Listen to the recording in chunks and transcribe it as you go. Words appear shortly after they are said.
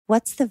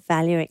what's the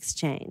value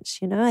exchange?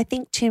 You know, I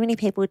think too many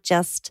people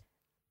just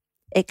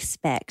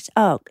expect,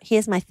 oh,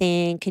 here's my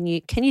thing. Can you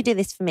do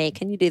this for me?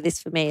 Can you do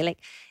this for me? Like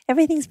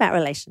everything's about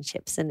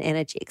relationships and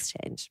energy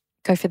exchange.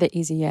 Go for the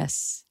easy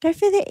yes. Go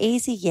for the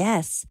easy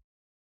yes.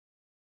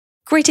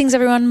 Greetings,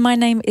 everyone. My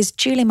name is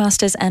Julie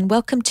Masters, and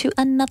welcome to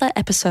another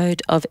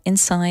episode of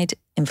Inside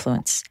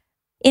Influence,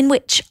 in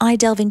which I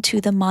delve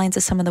into the minds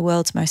of some of the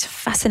world's most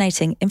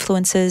fascinating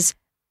influencers,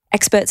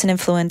 experts in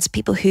influence,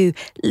 people who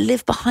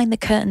live behind the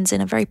curtains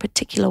in a very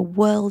particular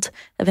world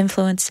of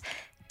influence,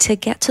 to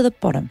get to the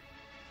bottom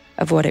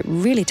of what it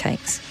really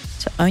takes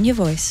to own your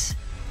voice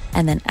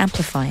and then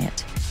amplify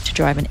it to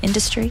drive an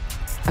industry,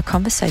 a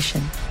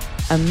conversation,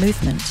 a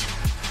movement,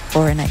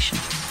 or a nation.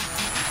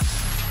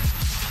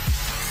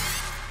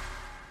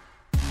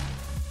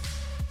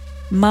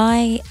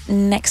 My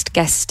next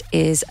guest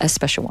is a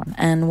special one,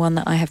 and one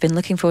that I have been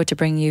looking forward to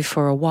bringing you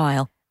for a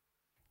while.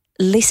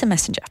 Lisa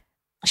Messenger.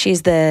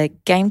 She's the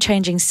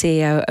game-changing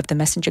CEO of the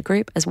Messenger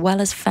Group, as well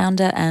as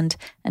founder and,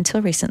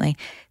 until recently,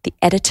 the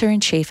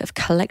editor-in-chief of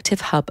Collective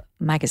Hub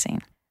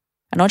magazine,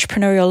 an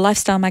entrepreneurial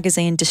lifestyle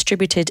magazine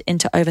distributed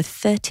into over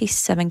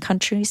 37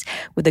 countries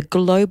with a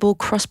global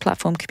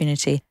cross-platform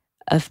community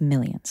of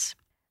millions.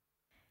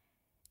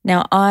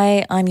 Now,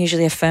 I'm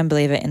usually a firm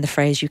believer in the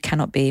phrase, you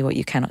cannot be what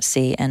you cannot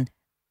see, and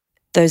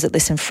those that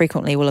listen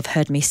frequently will have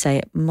heard me say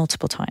it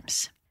multiple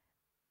times.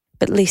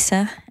 But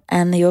Lisa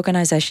and the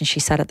organization she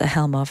sat at the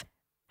helm of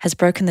has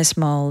broken this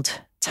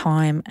mold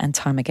time and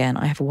time again.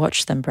 I have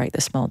watched them break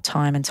this mold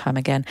time and time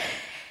again,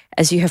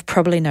 as you have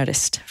probably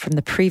noticed from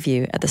the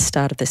preview at the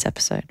start of this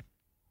episode.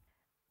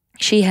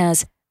 She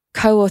has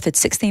co-authored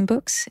 16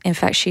 books. In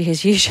fact, she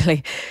has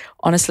usually,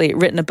 honestly,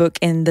 written a book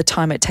in the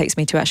time it takes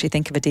me to actually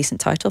think of a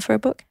decent title for a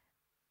book.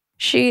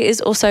 She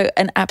is also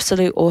an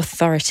absolute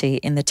authority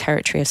in the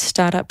territory of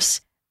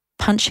startups,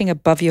 punching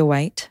above your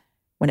weight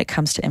when it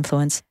comes to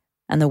influence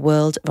and the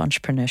world of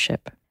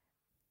entrepreneurship.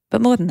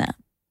 But more than that,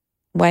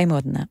 way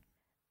more than that,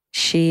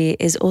 she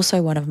is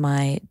also one of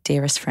my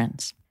dearest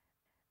friends.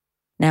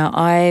 Now,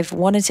 I've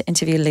wanted to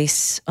interview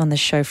Lise on the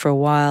show for a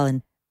while,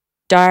 and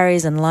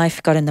diaries and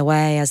life got in the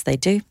way, as they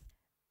do.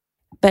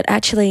 But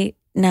actually,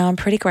 now I'm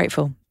pretty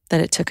grateful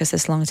that it took us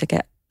this long to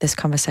get this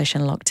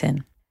conversation locked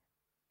in.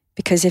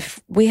 Because if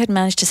we had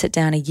managed to sit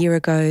down a year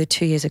ago,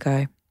 2 years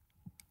ago,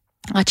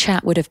 our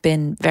chat would have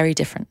been very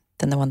different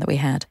than the one that we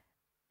had.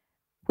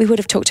 We would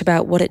have talked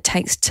about what it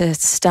takes to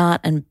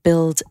start and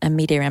build a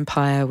media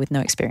empire with no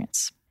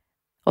experience.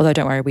 Although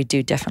don't worry, we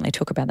do definitely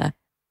talk about that.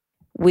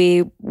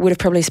 We would have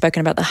probably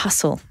spoken about the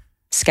hustle,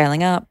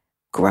 scaling up,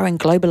 growing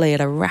globally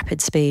at a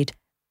rapid speed.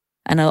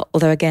 And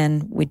although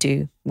again, we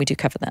do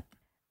cover that.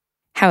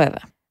 However,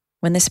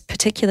 when this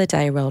particular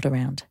day rolled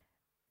around,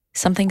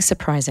 something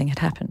surprising had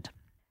happened.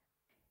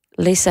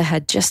 Lisa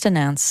had just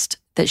announced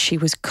that she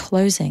was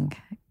closing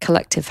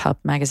Collective Hub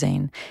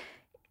magazine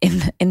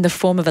in the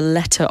form of a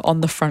letter on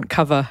the front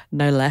cover,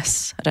 no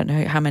less. I don't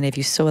know how many of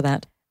you saw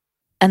that.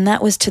 And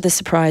that was to the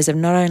surprise of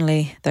not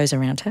only those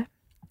around her,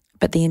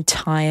 but the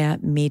entire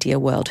media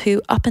world,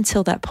 who up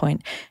until that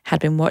point had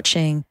been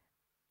watching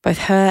both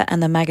her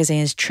and the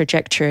magazine's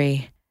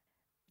trajectory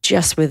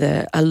just with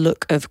a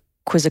look of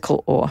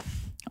quizzical awe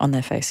on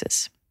their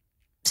faces.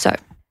 So,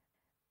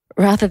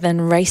 rather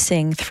than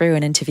racing through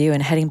an interview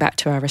and heading back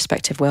to our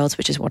respective worlds,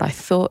 which is what I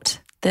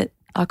thought that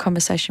our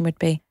conversation would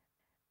be,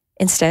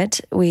 instead,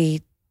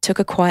 we took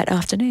a quiet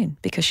afternoon,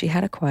 because she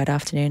had a quiet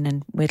afternoon,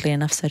 and weirdly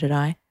enough, so did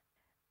I.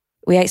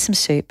 We ate some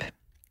soup.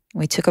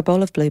 We took a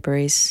bowl of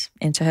blueberries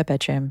into her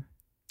bedroom.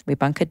 We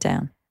bunkered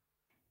down,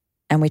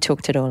 and we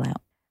talked it all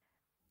out.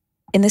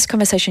 In this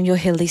conversation, you'll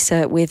hear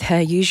Lisa with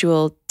her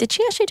usual, did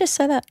she actually just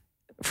say that?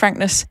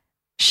 Frankness,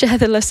 share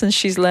the lessons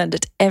she's learned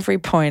at every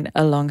point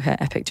along her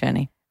epic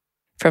journey.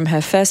 From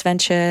her first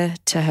venture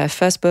to her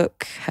first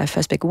book, her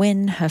first big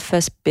win, her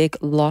first big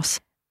loss,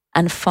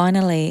 and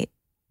finally,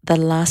 the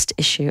last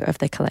issue of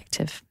The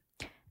Collective,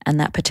 and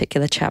that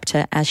particular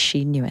chapter as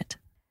she knew it.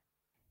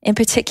 In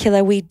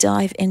particular, we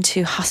dive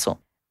into hustle,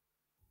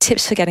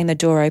 tips for getting the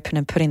door open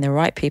and putting the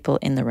right people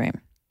in the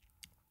room,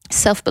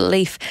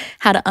 self-belief,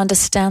 how to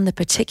understand the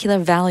particular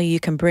value you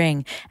can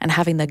bring and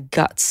having the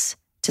guts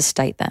to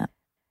state that,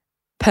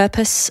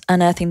 purpose,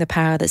 unearthing the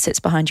power that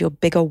sits behind your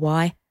bigger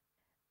why,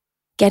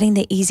 getting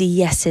the easy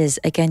yeses.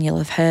 Again, you'll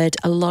have heard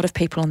a lot of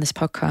people on this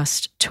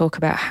podcast talk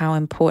about how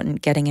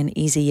important getting an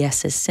easy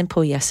yeses,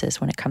 simple yeses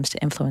when it comes to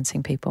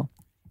influencing people,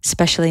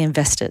 especially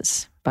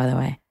investors, by the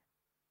way.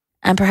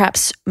 And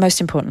perhaps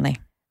most importantly,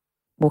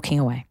 walking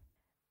away,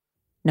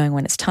 knowing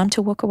when it's time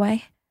to walk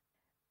away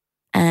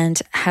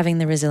and having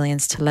the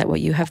resilience to let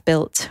what you have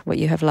built, what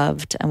you have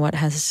loved, and what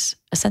has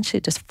essentially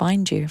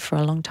defined you for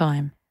a long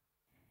time.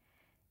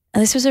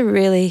 And this was a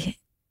really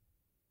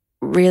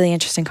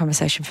interesting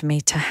conversation for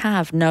me to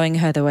have, knowing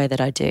her the way that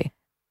I do.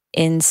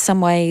 In some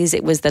ways,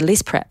 it was the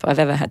least prep I've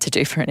ever had to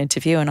do for an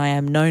interview, and I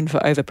am known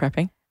for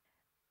over-prepping,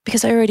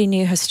 because I already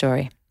knew her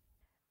story.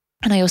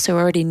 And I also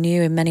already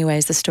knew in many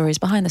ways the stories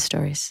behind the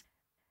stories.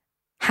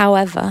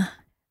 However,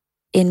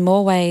 in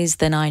more ways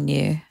than I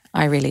knew,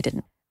 I really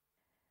didn't.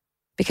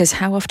 Because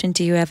how often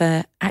do you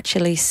ever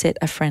actually sit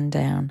a friend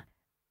down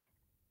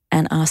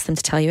and ask them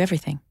to tell you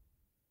everything?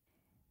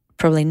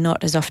 Probably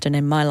not as often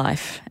in my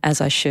life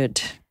as I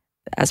should,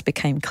 as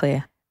became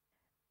clear.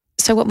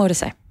 So what more to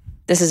say?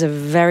 This is a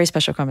very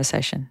special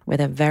conversation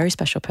with a very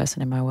special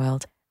person in my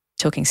world,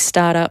 talking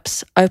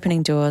startups,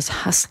 opening doors,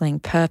 hustling,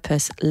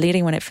 purpose,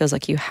 leading when it feels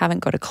like you haven't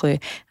got a clue,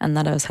 and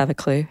none of us have a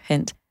clue,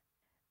 hint.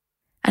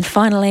 And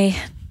finally,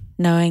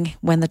 knowing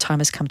when the time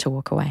has come to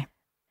walk away.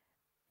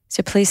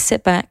 So please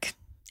sit back,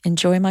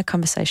 enjoy my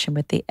conversation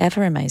with the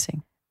ever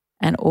amazing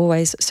and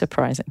always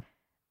surprising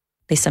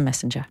Lisa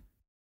Messenger.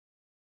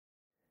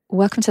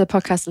 Welcome to the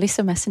podcast,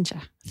 Lisa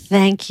Messenger.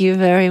 Thank you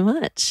very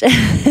much.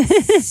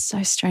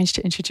 So strange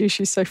to introduce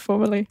you so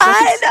formally.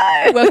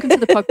 I know. Welcome to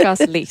the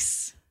podcast,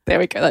 Lise. There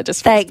we go. That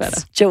just feels better.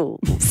 Thanks,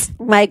 Jules.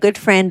 My good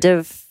friend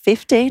of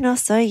 15 or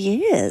so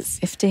years.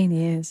 15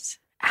 years.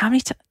 How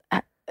many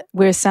times?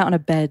 We're sat on a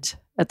bed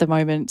at the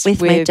moment.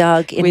 With my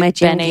dog in my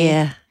gym Benny.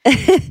 gear.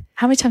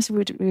 How many times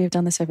would we have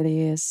done this over the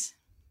years?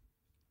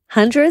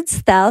 Hundreds,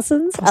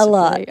 thousands, Possibly, a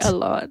lot. A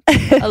lot.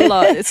 A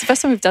lot. It's the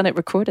first time we've done it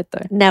recorded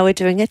though. Now we're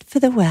doing it for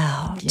the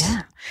world.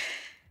 Yeah.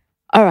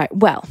 All right.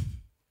 Well,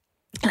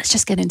 let's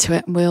just get into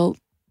it and we'll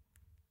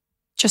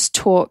just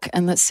talk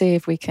and let's see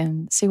if we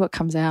can see what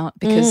comes out.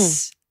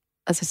 Because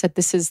as I said,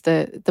 this is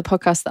the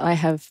podcast that I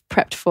have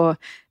prepped for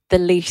the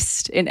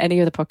least in any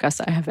of the podcasts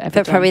that I have ever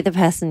done. But probably the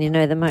person you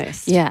know the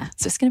most. Yeah.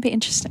 So it's going to be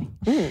interesting.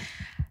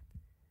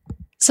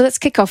 So let's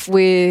kick off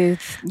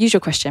with usual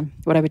question,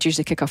 what I would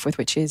usually kick off with,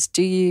 which is,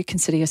 do you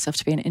consider yourself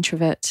to be an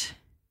introvert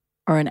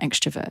or an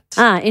extrovert?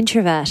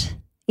 Introvert.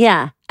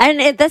 Yeah.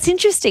 And that's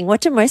interesting.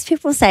 What do most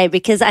people say?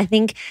 Because I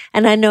think,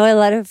 and I know a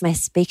lot of my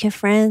speaker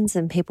friends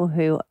and people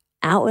who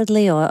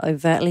outwardly or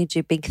overtly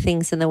do big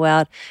things in the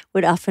world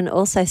would often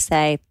also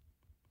say,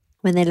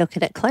 when they look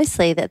at it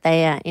closely, that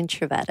they are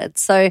introverted.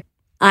 So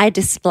I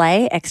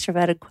display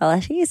extroverted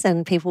qualities,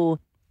 and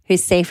people who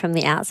see from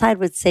the outside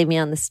would see me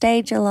on the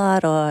stage a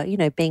lot, or, you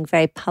know, being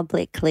very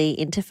publicly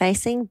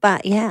interfacing.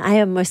 But yeah, I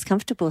am most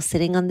comfortable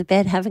sitting on the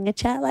bed having a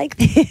chat like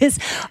this,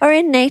 or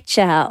in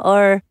nature,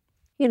 or,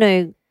 you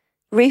know,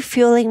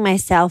 refueling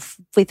myself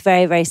with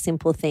very, very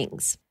simple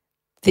things.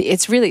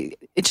 It's really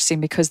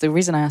interesting because the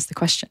reason I asked the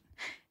question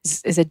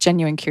is a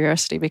genuine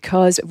curiosity,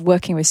 because of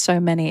working with so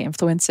many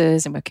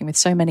influencers and working with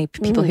so many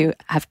people who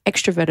have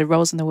extroverted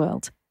roles in the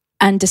world,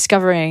 and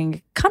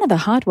discovering kind of the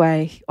hard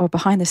way or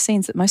behind the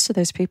scenes that most of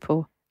those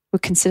people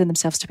would consider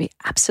themselves to be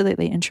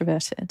absolutely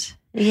introverted.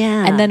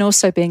 Yeah. And then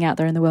also being out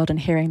there in the world and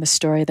hearing the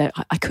story that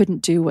I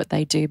couldn't do what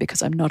they do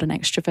because I'm not an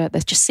extrovert.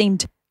 There just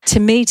seemed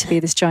to me to be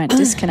this giant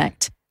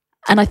disconnect.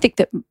 And I think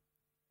that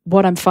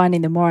what I'm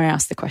finding the more I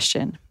ask the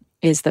question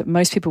is that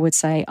most people would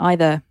say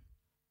either,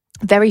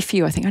 very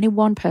few, I think only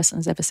one person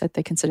has ever said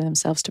they consider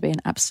themselves to be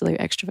an absolute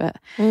extrovert.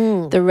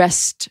 The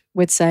rest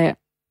would say,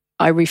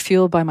 I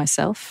refuel by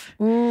myself.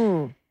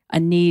 I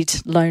need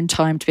lone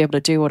time to be able to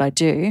do what I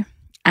do.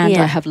 And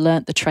I have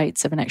learnt the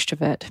traits of an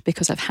extrovert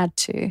because I've had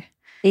to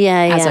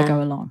as I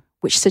go along,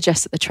 which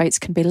suggests that the traits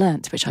can be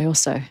learnt, which I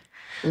also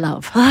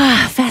love.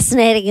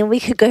 Fascinating. And we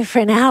could go for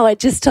an hour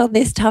just on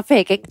this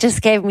topic. It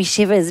just gave me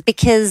shivers,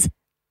 because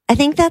I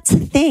think that's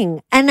the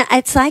thing. And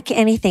it's like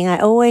anything. I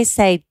always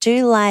say,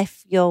 do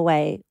life your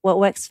way. What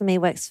works for me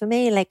works for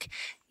me. Like,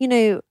 you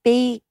know,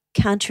 be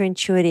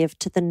counterintuitive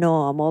to the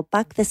norm, or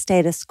buck the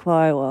status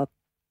quo, or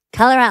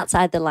color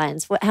outside the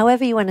lines,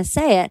 however you want to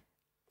say it.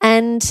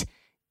 And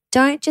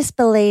don't just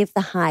believe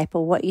the hype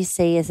or what you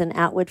see as an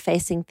outward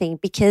facing thing,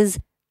 because,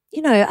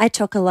 you know, I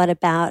talk a lot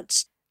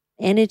about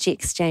energy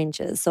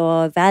exchanges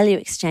or value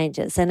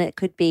exchanges, and it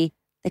could be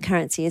the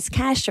currency is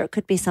cash, or it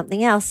could be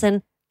something else.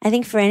 And I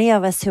think for any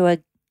of us who are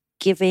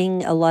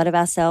giving a lot of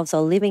ourselves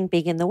or living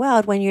big in the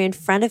world, when you're in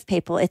front of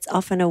people, it's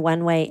often a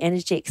one-way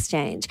energy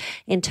exchange,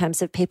 in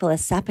terms of people are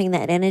sapping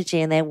that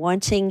energy and they're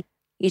wanting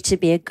you to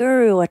be a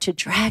guru or to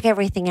drag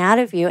everything out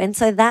of you. And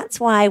so that's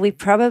why we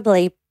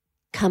probably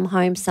come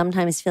home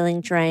sometimes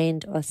feeling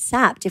drained or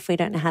sapped if we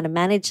don't know how to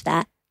manage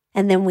that.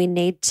 And then we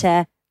need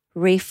to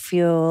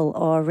refuel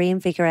or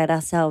reinvigorate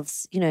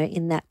ourselves, you know,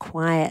 in that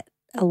quiet,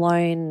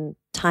 alone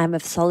time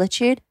of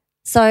solitude.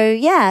 So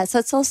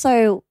it's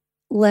also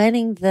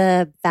learning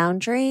the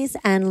boundaries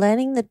and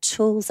learning the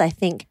tools, I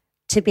think,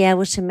 to be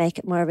able to make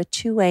it more of a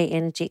two-way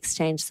energy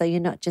exchange, so you're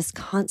not just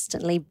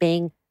constantly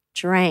being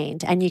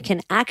drained, and you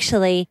can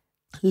actually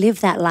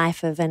live that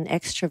life of an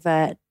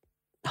extrovert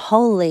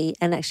wholly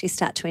and actually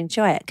start to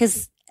enjoy it.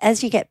 Because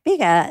as you get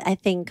bigger, I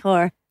think,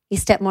 or you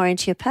step more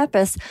into your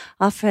purpose,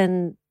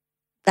 often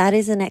that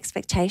is an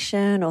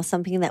expectation or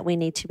something that we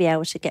need to be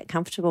able to get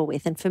comfortable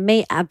with. And for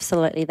me,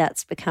 absolutely,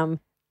 that's become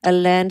a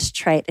learned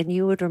trait. And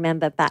you would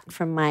remember back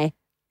from my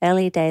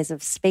early days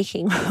of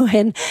speaking,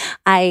 when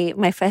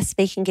my first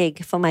speaking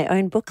gig for my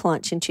own book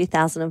launch in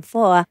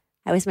 2004,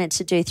 I was meant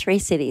to do 3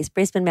 cities,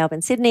 Brisbane,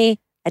 Melbourne,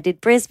 Sydney. I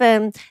did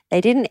Brisbane. They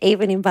didn't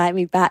even invite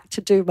me back to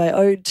do my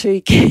own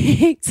 2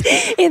 gigs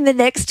in the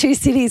next 2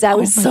 cities. I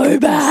was so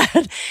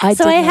bad. I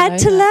had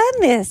to learn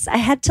this. I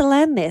had to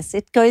learn this.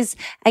 It goes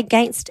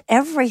against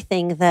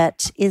everything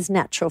that is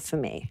natural for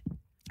me.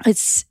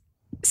 It's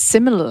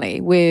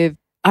similarly with,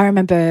 I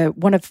remember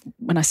when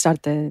we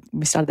started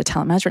the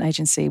talent management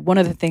agency, one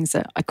of the things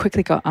that I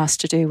quickly got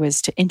asked to do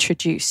was to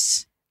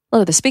introduce a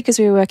lot of the speakers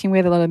we were working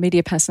with, a lot of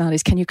media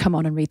personalities. Can you come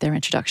on and read their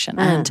introduction?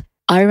 And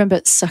I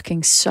remember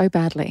sucking so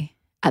badly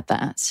at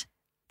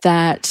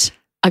that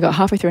I got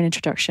halfway through an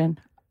introduction,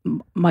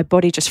 my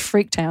body just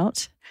freaked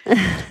out.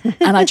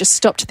 And I just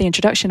stopped the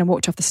introduction and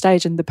walked off the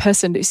stage. And the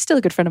person who's still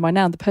a good friend of mine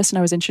now, the person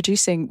I was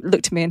introducing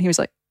looked at me and he was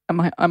like,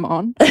 I'm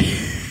on.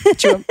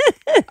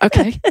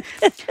 Okay.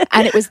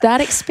 And it was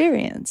that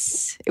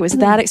experience. It was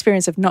that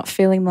experience of not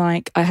feeling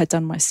like I had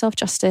done myself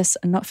justice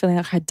and not feeling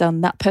like I had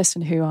done that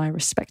person who I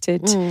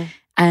respected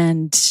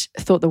and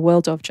thought the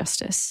world of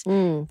justice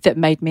that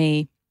made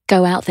me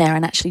go out there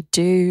and actually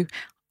do.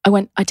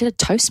 I did a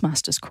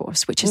Toastmasters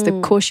course, which is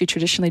the course you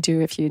traditionally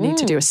do if you need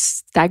to do a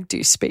stag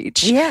do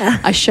speech. Yeah.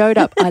 I showed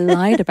up, I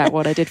lied about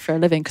what I did for a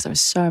living because I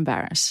was so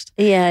embarrassed.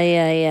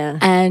 Yeah.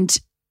 And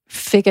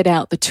figured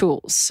out the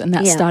tools. And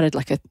that started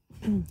like a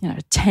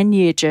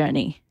 10-year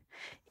journey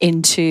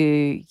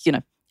into,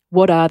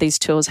 what are these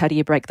tools? How do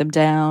you break them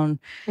down?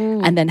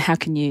 And then how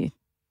can you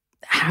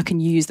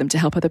use them to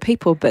help other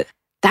people? But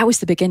that was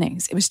the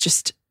beginnings. It was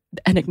just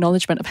an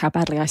acknowledgement of how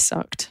badly I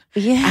sucked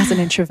as an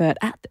introvert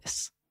at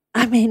this.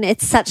 I mean,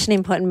 it's such an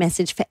important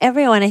message for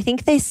everyone. I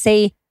think they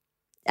see,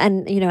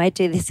 and, I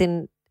do this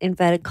in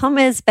inverted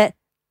commas, but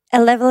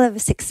a level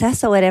of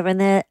success or whatever.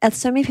 And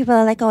so many people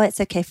are like, oh, it's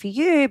okay for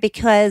you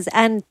because,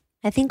 and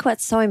I think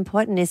what's so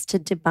important is to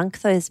debunk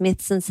those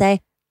myths and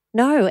say,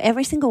 no,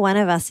 every single one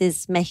of us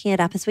is making it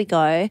up as we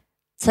go.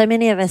 So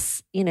many of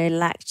us,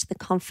 lacked the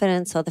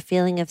confidence or the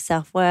feeling of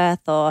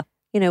self-worth or,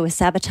 we're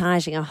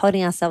sabotaging or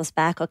holding ourselves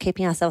back or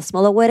keeping ourselves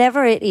small or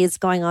whatever it is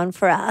going on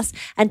for us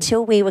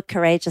until we were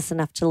courageous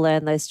enough to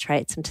learn those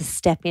traits and to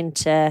step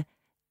into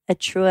a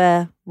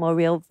truer, more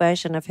real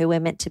version of who we're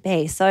meant to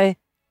be. So,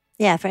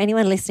 yeah, for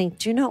anyone listening,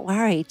 do not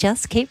worry.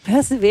 Just keep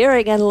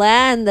persevering and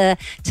learn the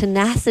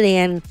tenacity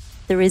and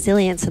the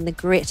resilience and the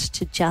grit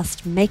to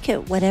just make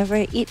it whatever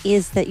it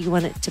is that you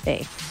want it to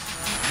be.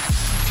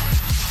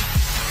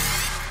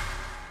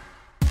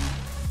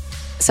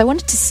 So I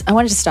wanted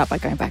to start by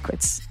going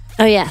backwards.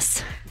 Oh,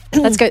 yes.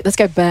 Let's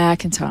go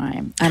back in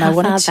time. And How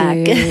far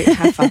back?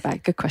 How far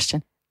back? Good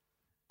question.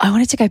 I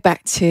wanted to go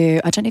back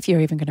to, I don't know if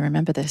you're even going to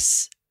remember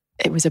this.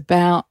 It was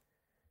about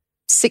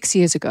 6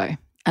 years ago.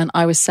 And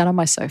I was sat on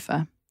my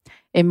sofa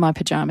in my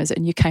pajamas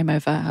and you came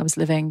over. I was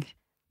living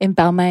in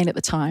Balmain at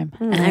the time.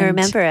 I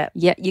remember it.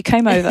 Yeah, you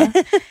came over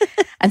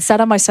and sat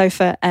on my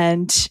sofa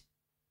and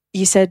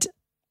you said,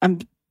 I'm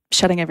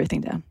shutting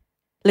everything down.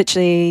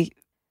 Literally,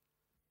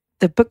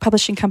 the book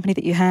publishing company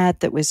that you had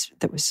that was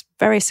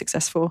very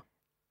successful,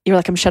 you were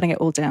like, I'm shutting it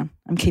all down.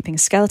 I'm keeping a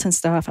skeleton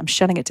staff. I'm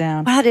shutting it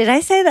down. Wow, did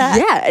I say that?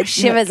 Yeah.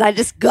 Shivers. I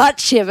just got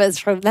shivers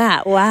from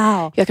that.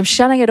 Wow. You're like, I'm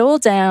shutting it all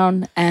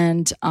down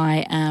and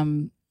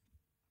I'm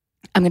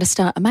going to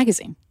start a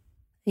magazine.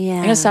 Yeah.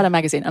 I'm going to start a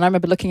magazine. And I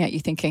remember looking at you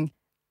thinking,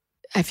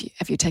 have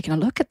you taken a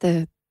look at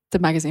the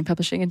magazine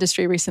publishing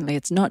industry recently?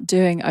 It's not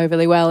doing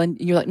overly well. And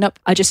you're like, nope,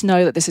 I just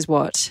know that this is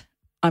what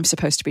I'm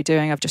supposed to be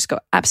doing. I've just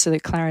got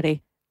absolute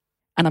clarity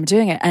and I'm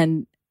doing it.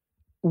 And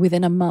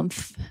within a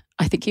month,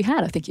 I think you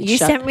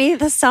sent me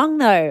the song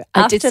though.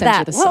 I did send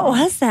you the song. What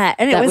was that?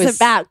 And it was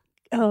about,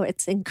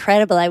 it's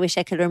incredible. I wish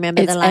I could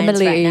remember the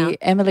lines right now.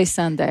 Emily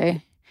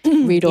Sunday.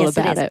 Read all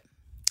about it.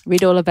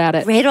 Read all about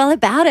it. Read all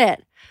about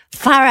it.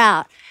 Far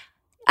out.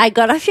 I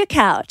got off your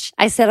couch.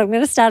 I said, I'm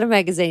going to start a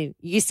magazine.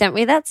 You sent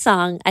me that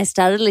song. I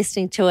started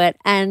listening to it.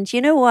 And you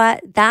know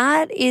what?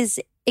 That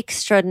is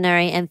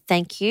extraordinary. And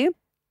thank you,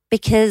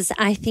 because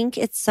I think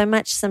it's so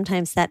much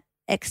sometimes that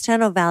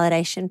external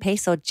validation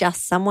piece or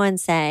just someone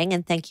saying,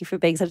 and thank you for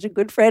being such a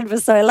good friend for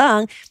so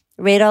long,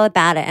 read all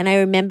about it. And I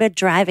remember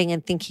driving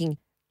and thinking,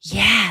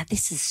 yeah,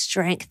 this is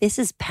strength. This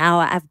is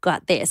power. I've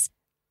got this.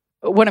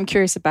 What I'm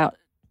curious about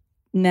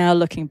now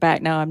looking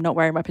back, now I'm not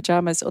wearing my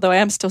pajamas, although I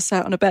am still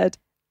sat on a bed,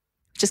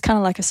 just kind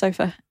of like a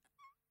sofa.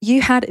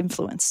 You had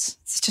influence.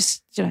 It's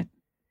just,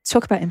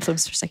 talk about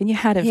influence for a second. You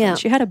had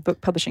influence. You had a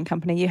book publishing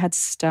company. You had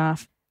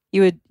staff.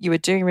 You were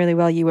doing really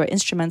well. You were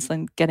instrumental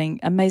in getting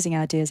amazing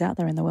ideas out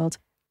there in the world.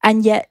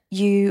 And yet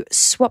you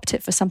swapped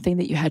it for something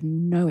that you had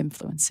no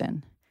influence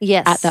in.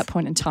 Yes. At that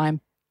point in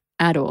time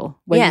at all,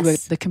 when you were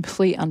the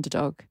complete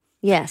underdog.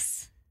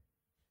 Yes.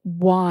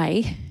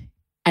 Why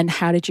and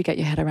how did you get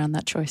your head around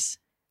that choice?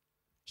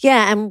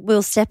 Yeah, and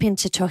we'll step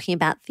into talking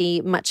about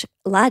the much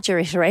larger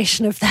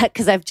iteration of that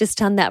because I've just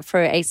done that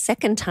for a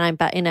second time,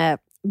 but in a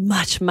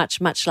much, much,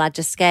 much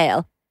larger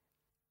scale.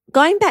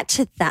 Going back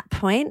to that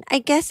point, I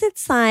guess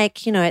it's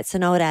like, it's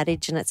an old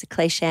adage and it's a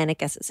cliche, and I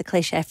guess it's a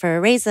cliche for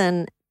a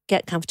reason.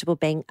 Get comfortable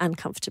being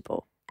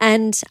uncomfortable.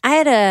 And I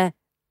had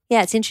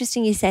it's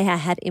interesting you say I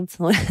had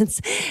influence.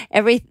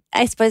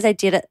 I suppose I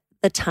did at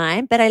the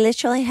time, but I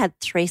literally had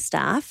 3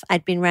 staff.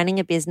 I'd been running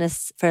a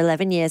business for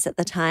 11 years at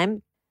the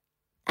time.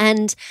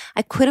 And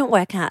I couldn't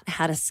work out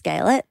how to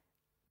scale it.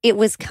 It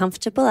was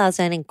comfortable. I was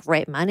earning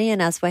great money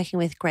and I was working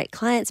with great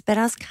clients, but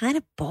I was kind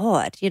of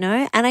bored,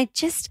 And I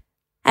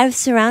was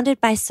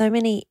surrounded by so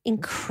many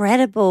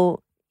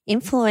incredible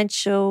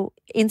influential,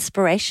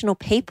 inspirational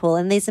people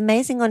and these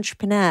amazing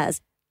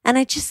entrepreneurs. And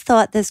I just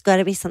thought there's got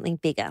to be something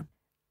bigger.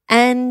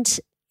 And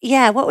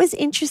yeah, what was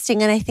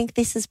interesting, and I think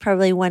this is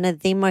probably one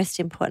of the most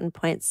important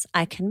points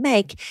I can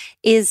make,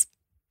 is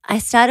I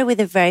started with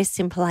a very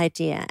simple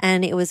idea.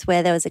 And it was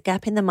where there was a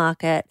gap in the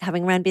market,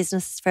 having run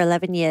businesses for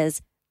 11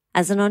 years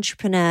as an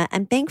entrepreneur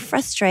and being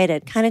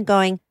frustrated, kind of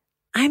going,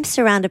 I'm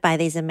surrounded by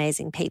these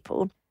amazing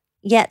people,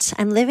 yet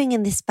I'm living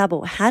in this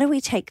bubble. How do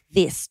we take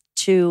this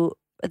to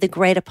the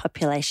greater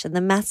population,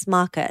 the mass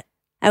market?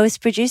 I was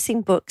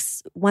producing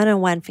books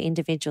one-on-one for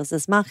individuals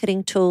as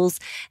marketing tools.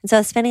 And so I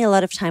was spending a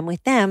lot of time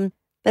with them,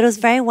 but it was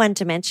very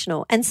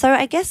one-dimensional. And so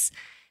I guess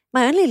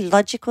my only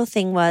logical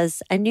thing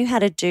was I knew how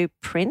to do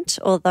print,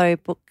 although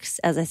books,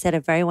 as I said, are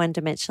very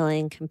one-dimensional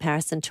in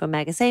comparison to a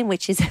magazine,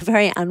 which is a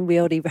very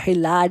unwieldy, very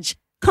large,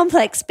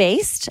 complex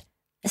beast.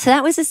 So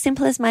that was as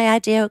simple as my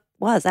idea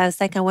was. I was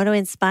like, I want to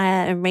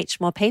inspire and reach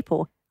more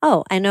people.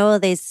 Oh, I know all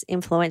these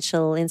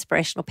influential,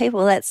 inspirational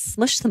people. Let's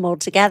smush them all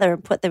together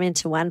and put them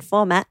into one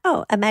format.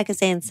 Oh, a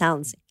magazine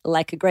sounds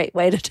like a great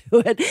way to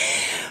do it.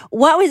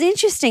 What was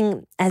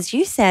interesting, as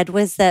you said,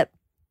 was that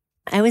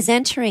I was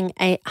entering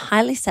a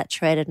highly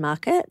saturated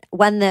market,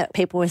 one that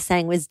people were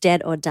saying was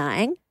dead or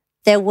dying.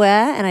 There were,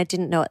 and I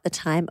didn't know at the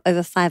time,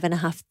 over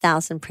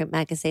 5,500 print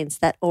magazines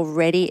that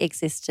already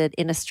existed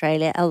in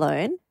Australia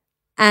alone.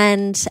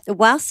 And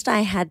whilst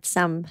I had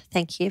some,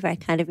 thank you, very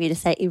kind of you to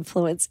say,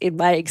 influence in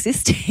my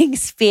existing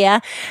sphere,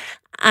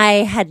 I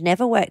had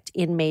never worked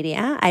in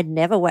media. I'd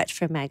never worked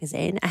for a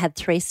magazine. I had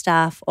 3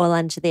 staff, all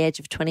under the age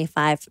of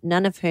 25,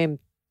 none of whom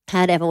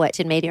had ever worked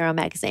in media or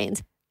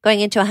magazines,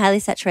 going into a highly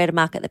saturated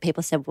market that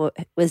people said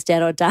was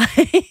dead or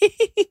dying.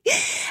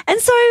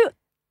 And so,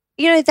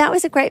 that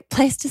was a great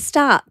place to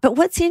start. But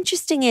what's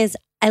interesting is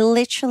I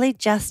literally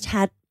just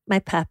had my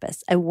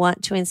purpose. I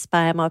want to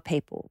inspire more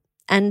people.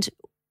 And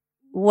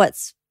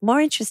what's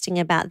more interesting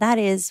about that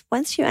is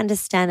once you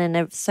understand and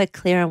are so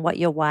clear on what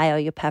your why or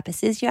your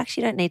purpose is, you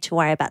actually don't need to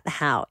worry about the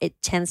how.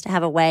 It tends to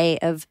have a way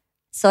of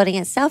sorting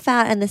itself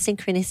out, and the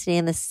synchronicity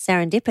and the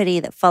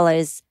serendipity that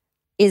follows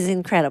is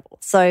incredible.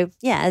 So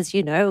yeah, as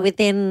you know,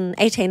 within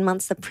 18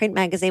 months, the print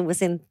magazine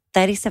was in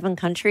 37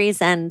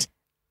 countries and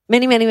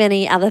many, many,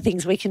 many other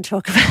things we can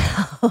talk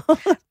about.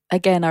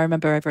 Again, I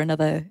remember over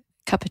another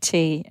cup of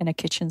tea in a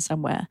kitchen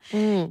somewhere,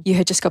 you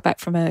had just got back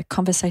from a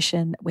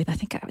conversation with, I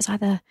think it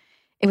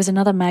was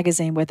another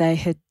magazine where they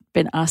had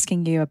been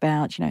asking you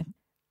about,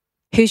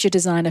 who's your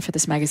designer for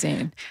this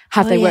magazine?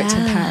 Have they worked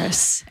in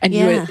Paris? And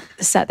you were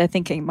sat there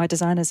thinking, my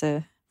designer's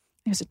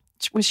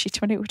was she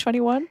 20 or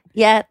 21?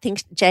 Yeah, I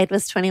think Jade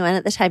was 21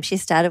 at the time. She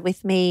started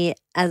with me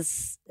when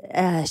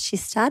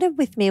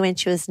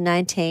she was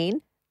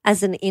 19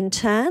 as an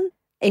intern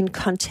in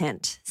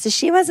content. So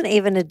she wasn't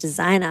even a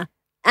designer.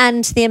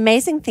 And the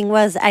amazing thing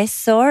was I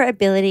saw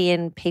ability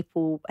in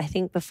people, I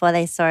think, before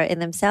they saw it in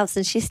themselves.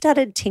 And she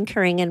started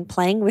tinkering and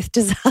playing with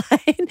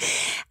design.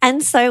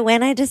 And so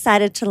when I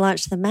decided to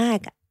launch the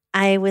mag,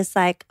 I was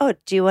like, oh,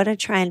 do you want to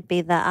try and be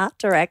the art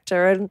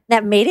director? And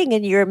that meeting,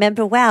 and you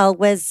remember well,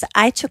 was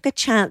I took a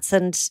chance,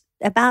 and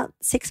about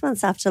 6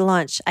 months after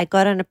launch, I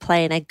got on a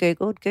plane. I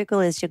Googled. Google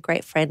is your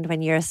great friend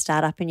when you're a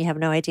startup and you have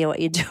no idea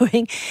what you're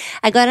doing.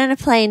 I got on a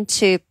plane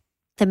to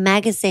the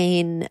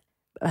magazine,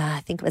 I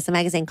think it was a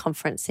magazine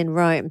conference in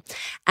Rome.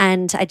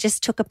 And I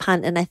just took a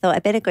punt and I thought, I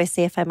better go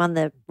see if I'm on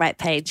the right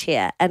page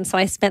here. And so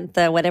I spent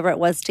the whatever it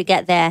was to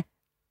get there.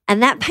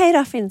 And that paid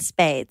off in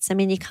spades. I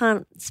mean, you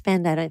can't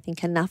spend, I don't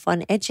think, enough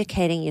on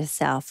educating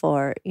yourself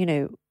or,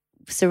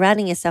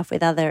 surrounding yourself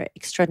with other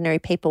extraordinary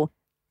people.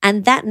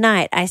 And that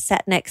night I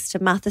sat next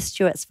to Martha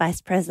Stewart's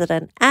vice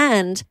president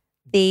and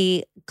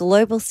the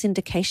global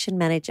syndication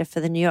manager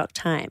for the New York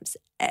Times.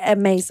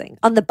 Amazing.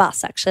 On the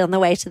bus, actually, on the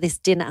way to this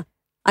dinner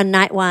on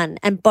night 1.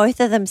 And both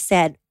of them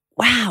said,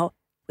 wow,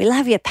 we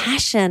love your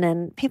passion.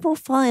 And people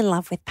fall in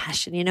love with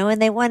passion,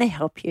 and they want to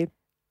help you.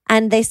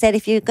 And they said,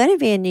 if you're going to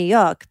be in New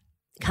York,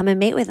 come and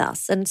meet with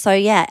us. And so,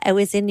 yeah, I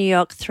was in New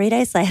York 3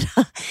 days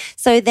later.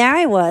 So there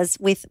I was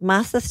with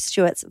Martha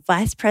Stewart's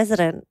vice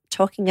president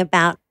talking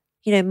about,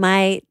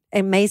 my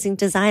amazing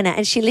designer.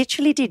 And she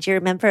literally did, you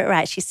remember it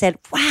right? She said,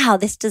 wow,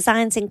 this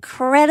design's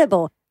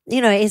incredible.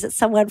 Is it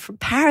someone from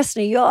Paris,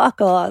 New York,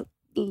 or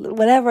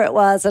whatever it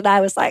was? And I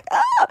was like,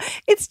 oh,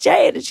 it's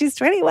Jade, and she's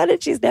 21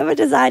 and she's never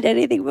designed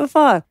anything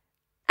before.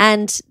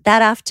 And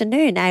that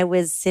afternoon, I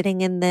was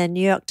sitting in the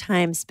New York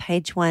Times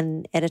page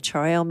 1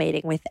 editorial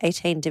meeting with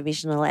 18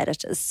 divisional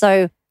editors.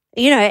 So,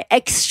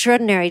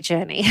 extraordinary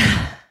journey.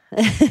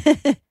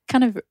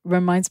 Kind of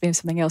reminds me of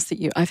something else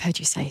that I've heard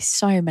you say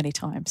so many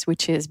times,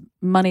 which is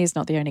money is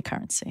not the only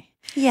currency.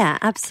 Yeah,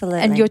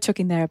 absolutely. And you're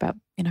talking there about,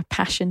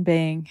 passion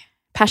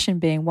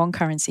being one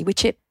currency,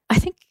 which I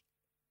think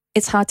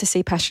it's hard to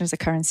see passion as a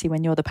currency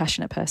when you're the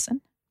passionate person.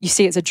 You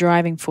see it as a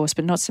driving force,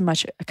 but not so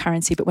much a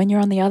currency. But when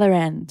you're on the other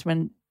end,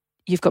 when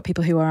you've got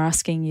people who are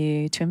asking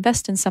you to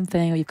invest in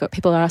something, or you've got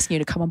people who are asking you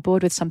to come on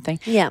board with something,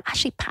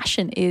 actually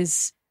passion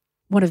is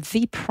one of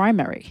the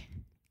primary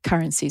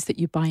currencies that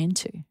you buy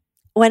into.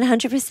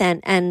 100%.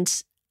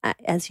 And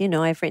as you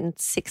know, I've written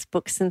 6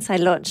 books since I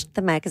launched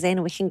the magazine,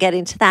 and we can get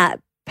into that,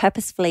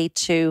 purposefully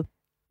to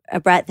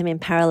write them in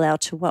parallel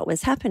to what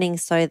was happening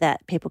so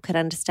that people could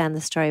understand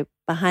the story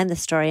behind the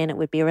story and it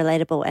would be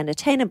relatable and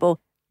attainable.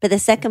 But the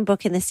second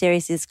book in the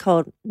series is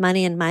called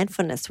Money and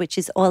Mindfulness, which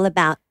is all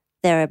about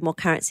there are more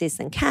currencies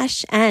than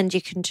cash and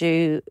you can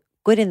do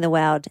good in the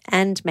world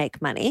and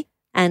make money,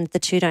 and the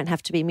two don't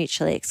have to be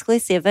mutually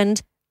exclusive.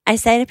 And I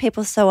say to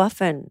people so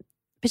often,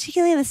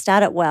 particularly in the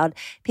startup world,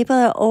 people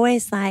are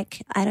always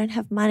like, I don't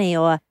have money,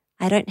 or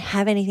I don't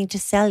have anything to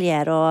sell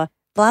yet, or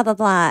blah, blah,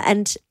 blah.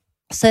 And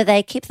so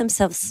they keep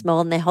themselves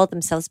small and they hold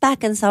themselves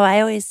back. And so I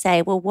always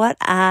say, well, what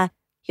are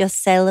your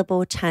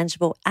saleable,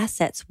 tangible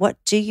assets? What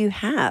do you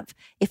have?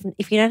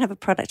 If you don't have a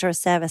product or a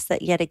service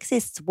that yet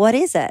exists, what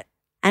is it?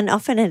 And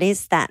often it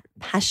is that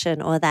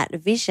passion or that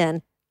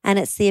vision. And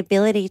it's the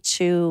ability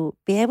to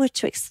be able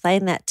to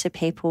explain that to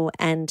people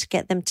and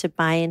get them to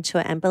buy into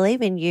it and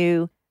believe in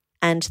you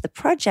and the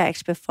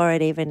project before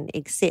it even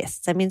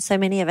exists. I mean, so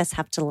many of us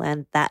have to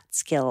learn that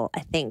skill, I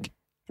think.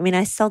 I mean,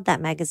 I sold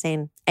that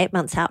magazine 8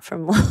 months out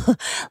from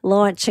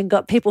launch and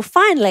got people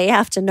finally,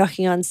 after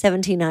knocking on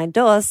 79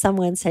 doors,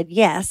 someone said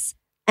yes.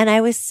 And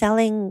I was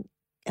selling,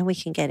 and we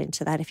can get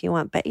into that if you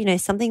want, but,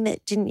 something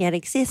that didn't yet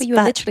exist. But you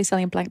were literally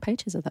selling blank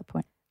pages at that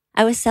point.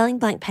 I was selling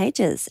blank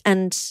pages.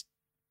 And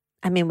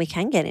I mean, we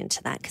can get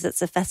into that because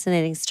it's a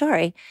fascinating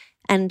story.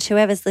 And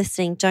whoever's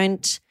listening,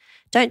 don't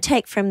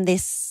take from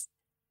this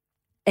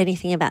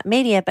anything about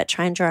media, but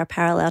try and draw a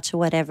parallel to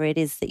whatever it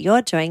is that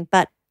you're doing.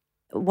 But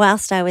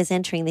whilst I was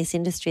entering this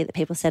industry that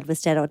people said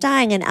was dead or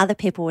dying, and other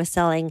people were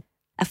selling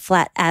a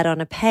flat ad on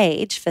a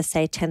page for,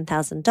 say,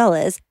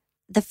 $10,000,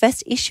 the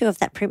first issue of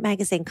that print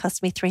magazine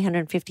cost me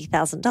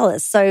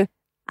 $350,000. So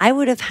I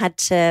would have had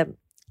to,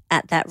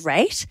 at that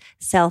rate,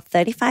 sell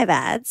 35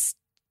 ads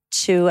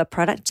to a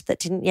product that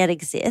didn't yet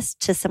exist,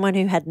 to someone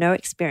who had no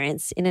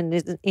experience in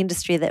an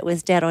industry that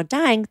was dead or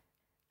dying.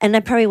 And I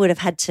probably would have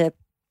had to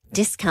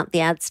discount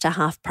the ads to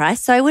half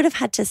price. So I would have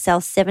had to sell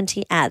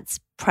 70 ads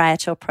prior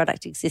to a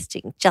product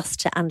existing just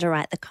to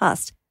underwrite the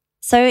cost.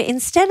 So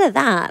instead of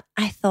that,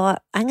 I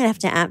thought, I'm going to have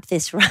to amp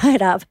this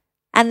right up.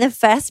 And the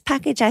first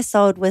package I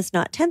sold was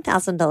not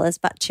 $10,000,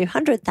 but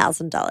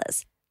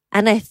 $200,000.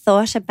 And I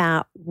thought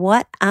about,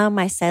 what are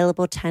my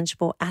saleable,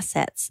 tangible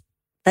assets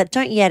that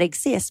don't yet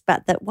exist,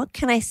 but what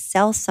can I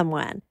sell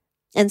someone?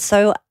 And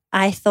so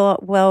I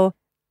thought, well,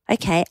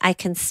 okay, I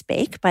can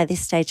speak. By this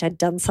stage, I'd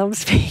done some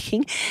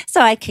speaking. So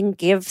I can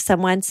give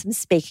someone some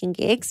speaking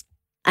gigs.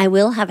 I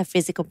will have a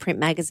physical print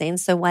magazine.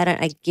 So why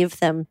don't I give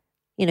them,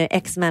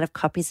 X amount of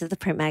copies of the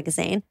print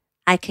magazine?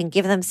 I can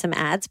give them some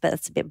ads, but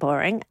it's a bit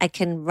boring. I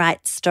can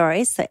write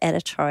stories, so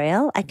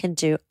editorial. I can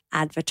do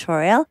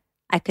advertorial.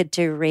 I could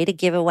do reader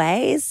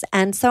giveaways.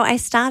 And so I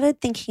started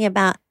thinking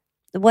about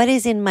what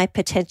is in my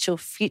potential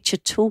future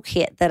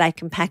toolkit that I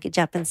can package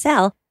up and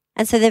sell.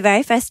 And so the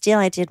very first deal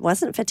I did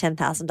wasn't for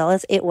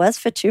 $10,000. It was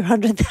for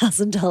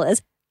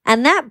 $200,000.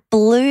 And that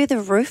blew the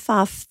roof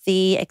off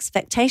the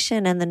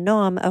expectation and the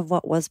norm of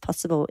what was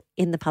possible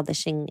in the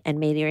publishing and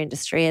media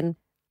industry. And,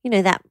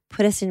 that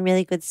put us in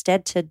really good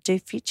stead to do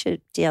future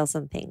deals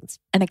and things.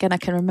 And again, I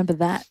can remember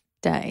that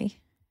day.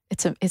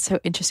 It's so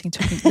interesting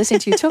listening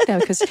to you talk now,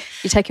 because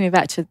you're taking me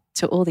back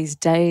to all these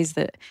days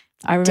that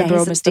I remember, days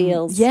almost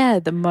deals.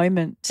 The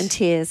moment. And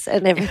tears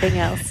and everything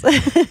else.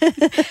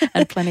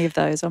 And plenty of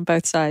those on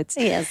both sides.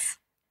 Yes.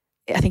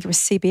 I think it was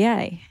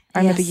CBA. I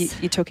remember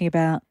you talking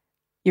about,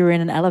 you were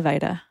in an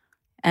elevator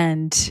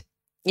and...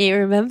 You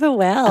remember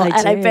well.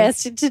 I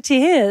burst into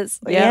tears.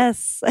 Yep.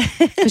 Yes.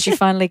 Because you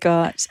finally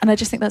got... And I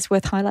just think that's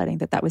worth highlighting,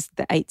 that was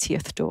the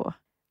 80th door.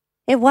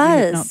 It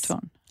was. You knocked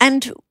on.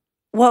 And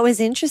what was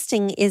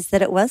interesting is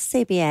that it was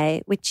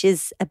CBA, which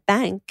is a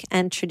bank,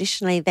 and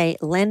traditionally they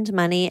lend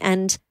money,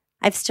 and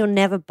I've still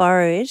never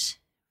borrowed,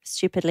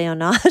 stupidly or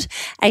not,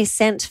 a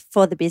cent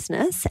for the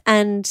business,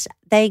 and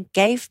they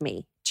gave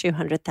me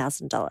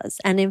 $200,000.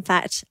 And in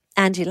fact,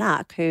 Andy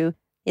Lark, who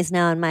is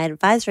now on my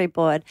advisory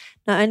board,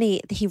 not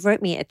only he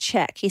wrote me a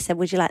check, he said,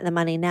 would you like the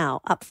money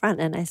now up front?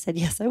 And I said,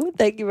 yes, I would.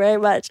 Thank you very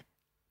much.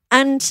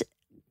 And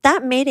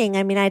that meeting,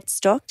 I mean, I'd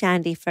stalked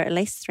Andy for at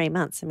least 3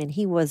 months. I mean,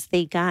 he was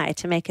the guy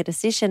to make a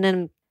decision.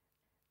 And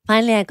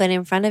finally I got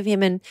in front of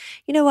him, and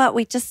you know what?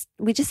 We just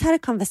had a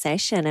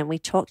conversation and we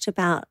talked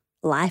about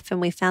life,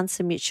 and we found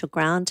some mutual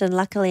ground. And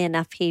luckily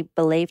enough, he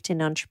believed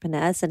in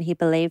entrepreneurs and he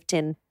believed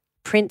in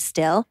print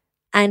still.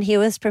 And he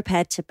was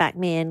prepared to back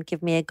me and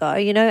give me a go,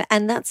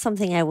 and that's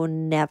something I will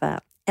never,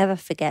 ever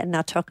forget. And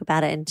I'll talk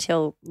about it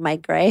until my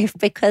grave,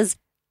 because,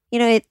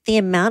 the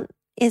amount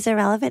is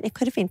irrelevant. It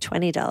could have been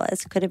 $20.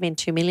 It could have been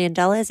 $2 million.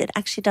 It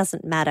actually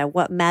doesn't matter.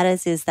 What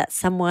matters is that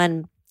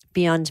someone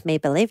beyond me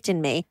believed in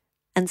me.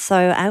 And so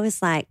I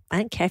was like, I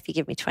don't care if you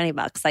give me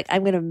 $20. Like,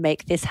 I'm going to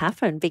make this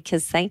happen,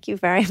 because thank you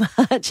very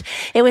much.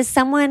 It was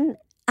someone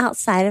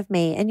outside of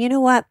me. And you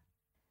know what?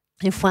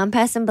 If one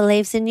person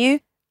believes in you,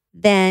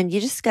 then you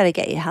just got to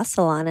get your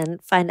hustle on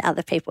and find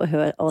other people who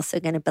are also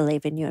going to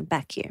believe in you and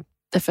back you.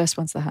 The first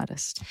one's the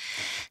hardest.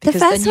 The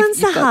first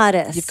one's the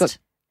hardest. You've got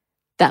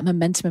that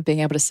momentum of being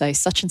able to say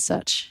such and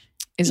such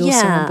is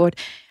also on board.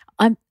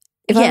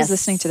 If I was Yes.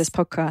 listening to this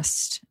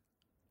podcast,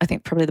 I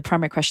think probably the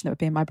primary question that would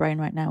be in my brain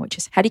right now, which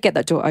is how do you get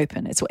that door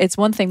open? It's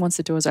one thing once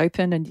the door is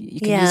open and you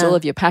can use all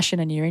of your passion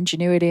and your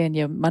ingenuity, and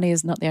your money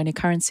is not the only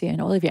currency,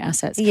 and all of your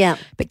assets. Yeah.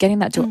 But getting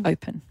that door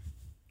open.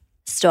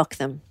 Stalk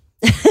them.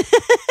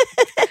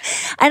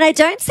 And I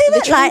don't say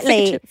that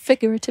lightly.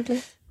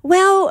 Figuratively.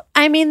 Well,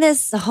 I mean,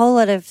 there's a whole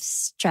lot of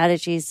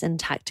strategies and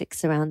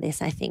tactics around this,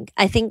 I think.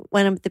 I think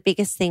one of the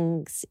biggest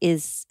things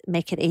is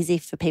make it easy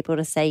for people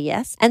to say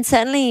yes. And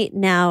certainly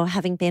now,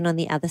 having been on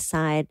the other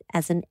side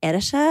as an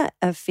editor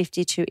of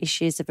 52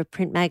 issues of a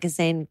print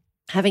magazine,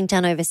 having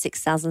done over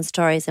 6,000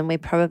 stories, and we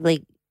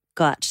probably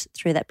got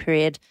through that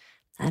period,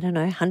 I don't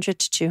know, 100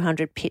 to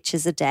 200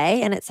 pitches a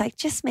day. And it's like,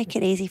 just make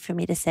it easy for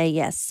me to say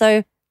yes.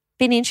 So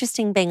been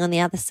interesting being on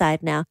the other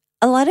side now.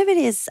 A lot of it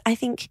is, I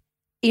think,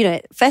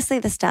 firstly,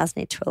 the stars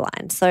need to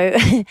align. So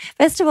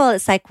first of all,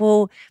 it's like,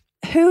 well,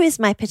 who is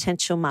my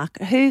potential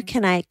market? Who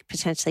can I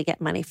potentially get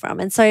money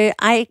from? And so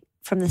I,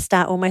 from the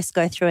start, almost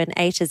go through an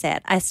A to Z.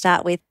 I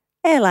start with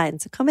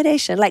airlines,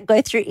 accommodation, like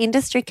go through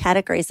industry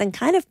categories and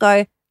kind of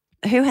go,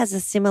 who has a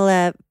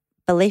similar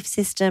belief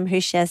system,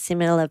 who shares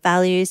similar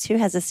values, who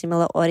has a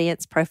similar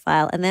audience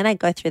profile. And then I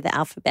go through the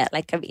alphabet,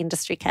 like of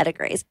industry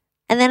categories.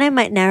 And then I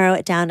might narrow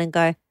it down and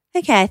go,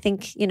 okay, I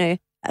think,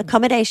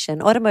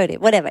 accommodation, automotive,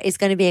 whatever is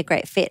going to be a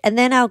great fit. And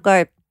then I'll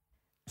go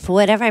for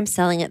whatever I'm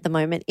selling at the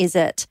moment. Is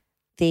it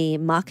the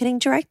marketing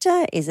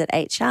director? Is it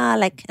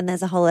HR? And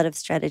there's a whole lot of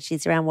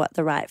strategies around what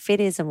the right fit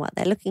is and what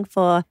they're looking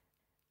for.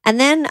 And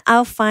then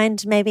I'll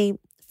find maybe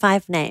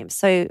 5 names.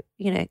 So,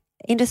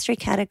 industry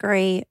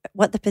category,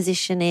 what the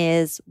position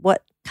is,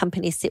 what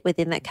companies sit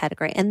within that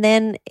category. And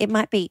then it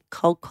might be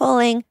cold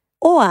calling,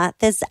 or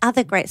there's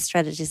other great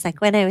strategies. Like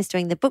when I was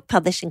doing the book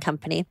publishing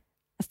company,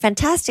 a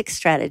fantastic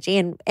strategy,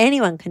 and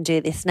anyone can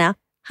do this now.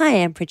 Hi,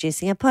 I'm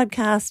producing a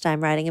podcast,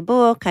 I'm writing a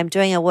book, I'm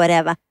doing a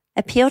whatever.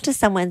 Appeal to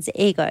someone's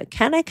ego.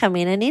 Can I come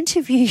in and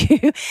interview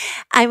you?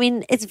 I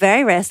mean, it's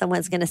very rare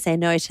someone's going to say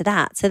no to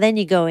that. So then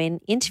you go in,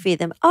 interview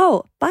them.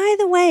 Oh, by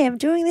the way, I'm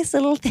doing this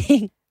little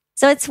thing.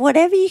 So it's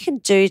whatever you can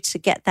do to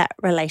get that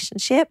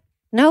relationship.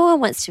 No one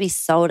wants to be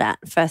sold at,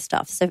 first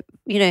off. So,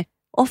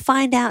 or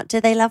find out, do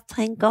they love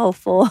playing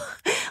golf, or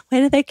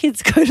where do their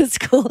kids go to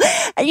school?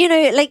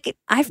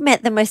 I've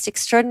met the most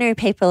extraordinary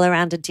people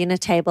around a dinner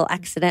table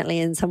accidentally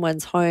in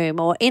someone's home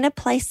or in a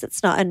place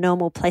that's not a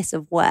normal place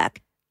of work.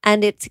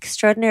 And it's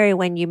extraordinary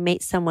when you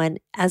meet someone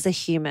as a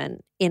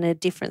human in a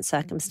different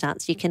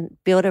circumstance. You can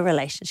build a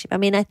relationship. I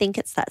mean, I think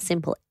it's that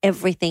simple.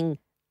 Everything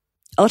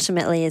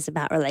ultimately is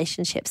about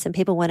relationships, and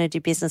people want to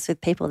do business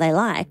with people they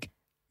like.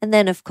 And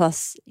then, of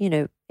course,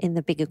 in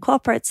the bigger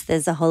corporates,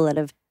 there's a whole lot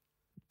of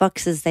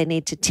boxes they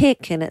need to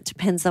tick, and it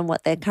depends on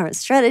what their current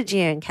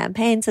strategy and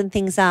campaigns and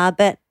things are.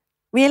 But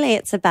really,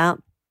 it's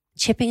about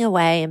chipping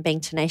away and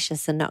being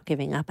tenacious and not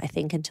giving up, I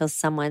think, until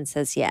someone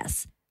says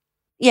yes.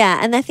 Yeah,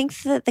 and I think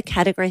that the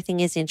category thing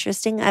is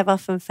interesting. I've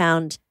often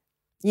found,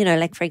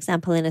 for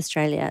example, in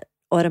Australia,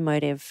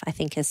 automotive, I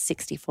think, has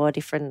 64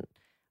 different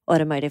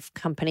automotive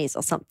companies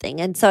or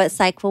something. And so it's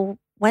like, well,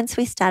 once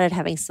we started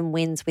having some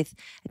wins with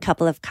a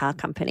couple of car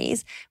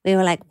companies, we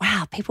were like,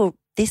 wow, people,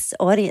 this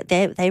audience,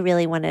 they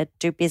really want to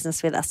do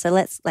business with us. So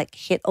let's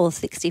hit all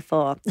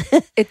 64.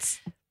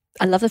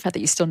 I love the fact that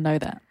you still know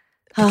that.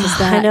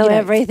 I know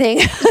everything.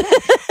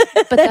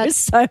 But that's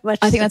so much.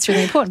 I think that's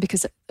really important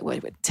because we're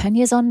 10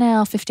 years on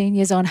now, 15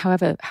 years on,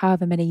 however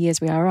many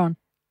years we are on.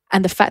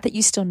 And the fact that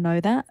you still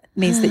know that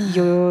means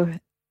that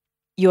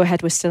your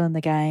head was still in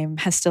the game,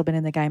 has still been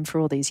in the game for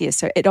all these years.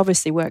 So it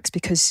obviously works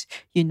because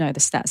you know the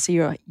stats.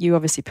 So you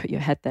obviously put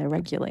your head there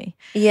regularly.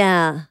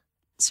 Yeah.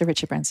 So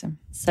Richard Branson.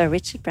 So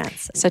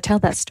tell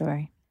that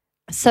story.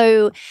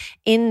 So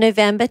in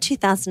November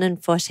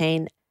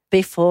 2014,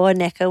 before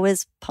NECA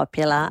was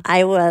popular,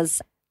 I was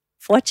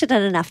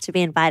fortunate enough to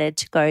be invited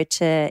to go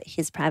to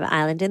his private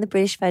island in the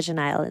British Virgin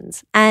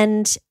Islands.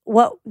 And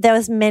there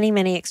was many,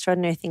 many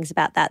extraordinary things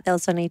about that. There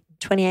was only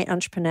 28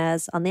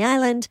 entrepreneurs on the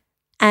island,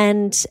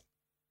 and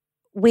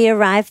we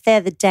arrived there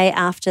the day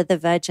after the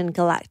Virgin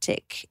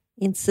Galactic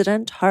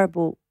incident,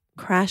 horrible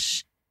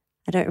crash.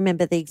 I don't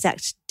remember the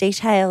exact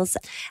details.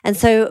 And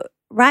so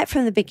right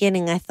from the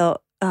beginning, I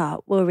thought,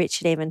 oh, will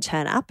Richard even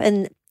turn up?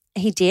 And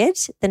he did.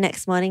 The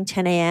next morning,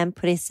 10 a.m.,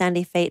 put his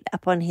sandy feet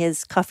up on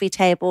his coffee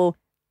table.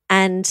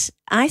 And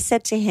I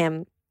said to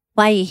him,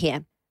 why are you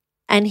here?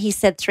 And he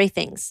said 3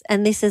 things.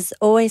 And this has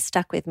always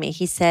stuck with me.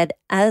 He said,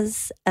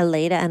 as a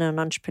leader and an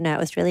entrepreneur, it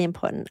was really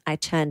important. I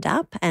turned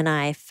up and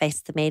I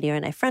faced the media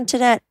and I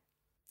fronted it.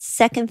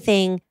 Second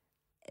thing,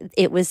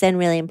 it was then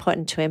really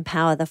important to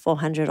empower the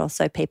 400 or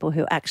so people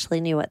who actually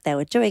knew what they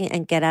were doing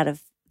and get out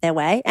of their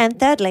way. And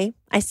thirdly,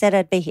 I said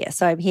I'd be here.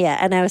 So I'm here.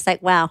 And I was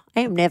like, wow, I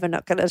am never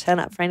not going to turn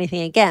up for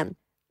anything again.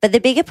 But the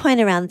bigger point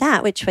around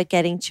that, which we're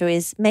getting to,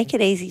 is make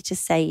it easy to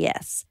say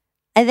yes.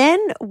 I then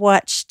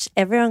watched,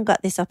 everyone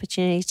got this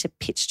opportunity to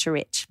pitch to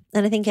Rich.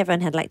 And I think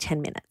everyone had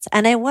 10 minutes.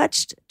 And I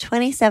watched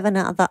 27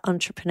 other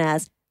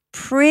entrepreneurs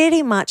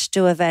pretty much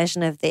do a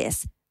version of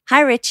this. Hi,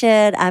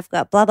 Richard, I've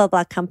got blah, blah,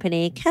 blah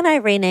company. Can I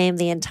rename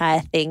the entire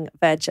thing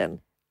Virgin?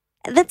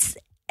 that's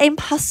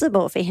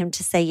impossible for him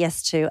to say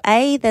yes to.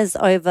 There's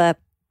over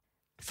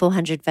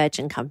 400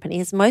 Virgin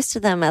companies. Most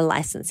of them are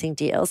licensing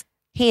deals.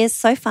 He is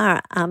so far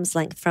at arm's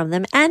length from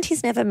them, and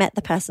he's never met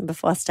the person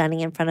before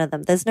standing in front of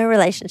them. There's no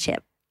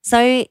relationship.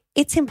 So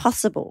it's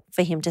impossible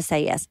for him to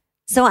say yes.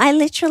 So I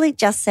literally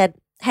just said,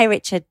 hey,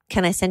 Richard,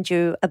 can I send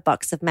you a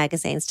box of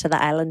magazines to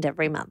the island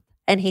every month?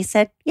 And he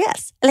said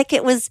yes. Like,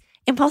 it was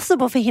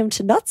impossible for him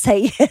to not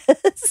say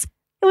yes.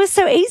 It was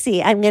so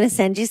easy. I'm going to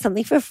send you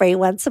something for free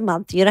once a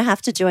month. You don't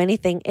have to do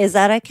anything. Is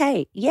that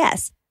okay?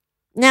 Yes.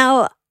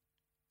 Now,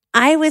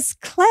 I was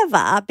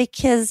clever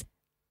because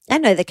I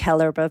know the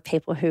caliber of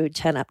people who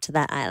turn up to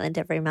that island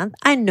every month.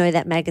 I know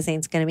that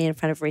magazine's going to be in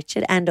front of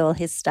Richard and all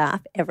his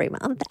staff every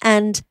month.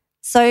 And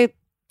so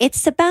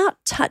it's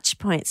about touch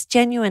points,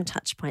 genuine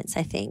touch points,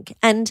 I think.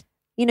 And,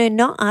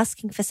 not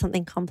asking for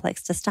something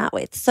complex to start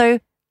with. So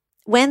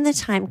when the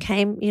time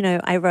came,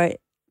 I wrote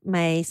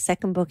my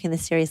second book in the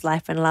series,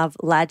 Life and Love,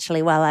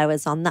 largely while I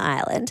was on the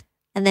island.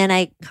 And then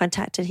I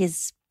contacted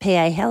his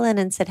PA, Helen,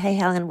 and said, hey,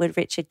 Helen, would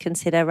Richard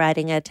consider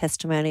writing a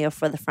testimonial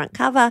for the front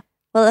cover?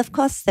 Well, of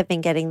course, they've been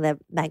getting the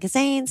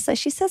magazines. So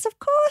she says, of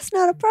course,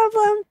 not a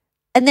problem.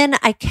 And then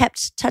I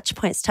kept touch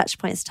points.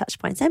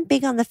 I'm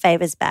big on the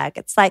favors bag.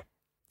 It's like,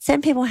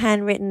 send people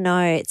handwritten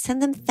notes,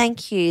 send them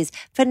thank yous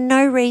for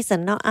no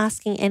reason, not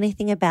asking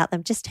anything about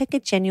them. Just take a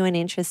genuine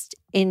interest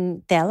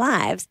in their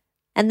lives.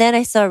 And then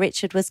I saw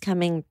Richard was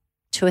coming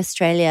to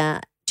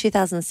Australia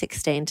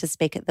 2016 to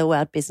speak at the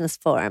World Business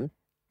Forum.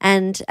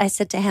 And I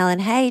said to Helen,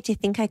 hey, do you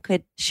think I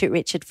could shoot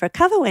Richard for a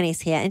cover when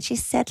he's here? And she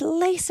said,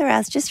 Lisa, I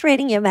was just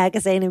reading your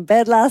magazine in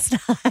bed last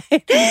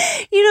night.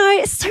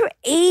 It's so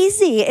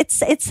easy.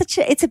 It's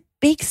a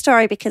big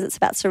story because it's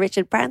about Sir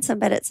Richard Branson,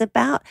 but it's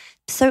about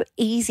so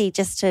easy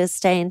just to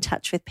stay in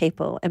touch with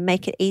people and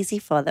make it easy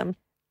for them.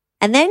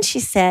 And then she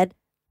said,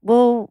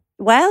 well,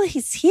 while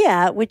he's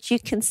here, would you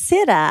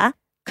consider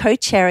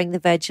co-chairing the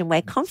Virgin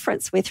Way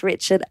conference with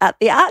Richard at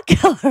the art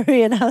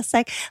gallery? And I was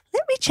like,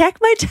 let me check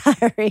my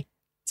diary.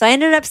 So I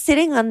ended up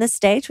sitting on the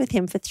stage with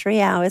him for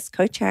 3 hours,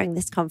 co-chairing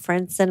this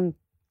conference. And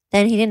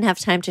then he didn't have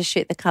time to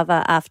shoot the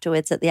cover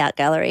afterwards at the art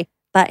gallery,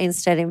 but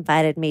instead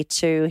invited me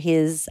to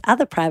his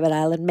other private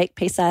island,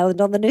 Makepeace Island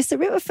on the Noosa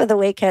River for the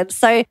weekend.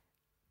 So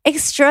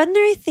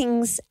extraordinary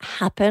things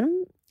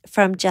happen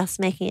from just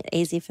making it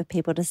easy for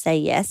people to say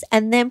yes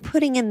and then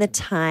putting in the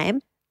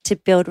time to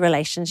build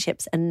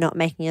relationships and not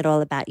making it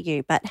all about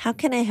you. But how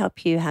can I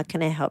help you? How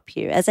can I help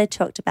you? As I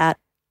talked about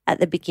at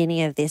the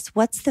beginning of this,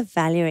 what's the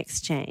value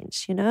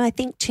exchange? I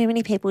think too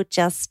many people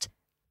just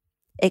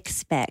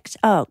expect,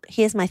 oh,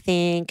 here's my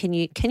thing. Can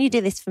you do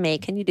this for me?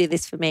 Can you do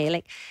this for me?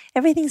 Like,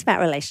 everything's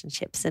about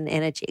relationships and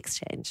energy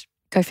exchange.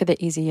 Go for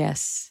the easy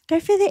yes. Go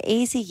for the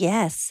easy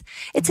yes.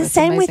 It's the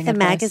same with the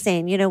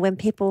magazine. When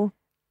people,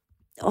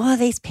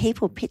 these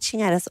people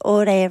pitching at us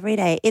all day, every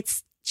day,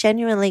 it's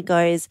genuinely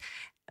goes,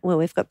 well,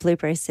 we've got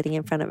blueberries sitting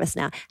in front of us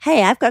now.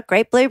 Hey, I've got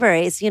great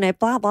blueberries,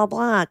 blah, blah,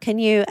 blah.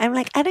 I'm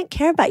like, I don't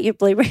care about your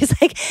blueberries.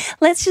 Like,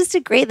 let's just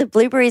agree the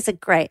blueberries are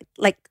great.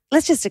 Like,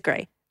 let's just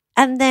agree.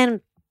 And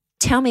then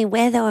tell me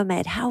where they were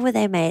made. How were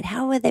they made?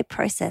 How were they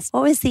processed?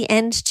 What was the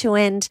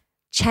end-to-end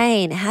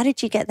chain? How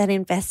did you get that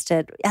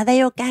invested? Are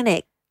they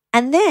organic?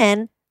 And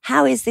then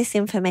how is this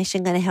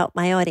information going to help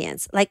my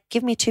audience? Like,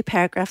 give me 2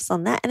 paragraphs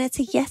on that. And it's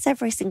a yes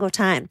every single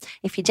time.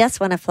 If you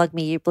just want to flog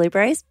me, you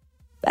blueberries,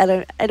 I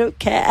don't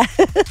care.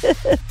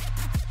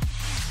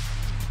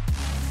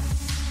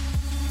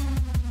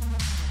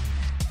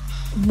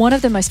 One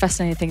of the most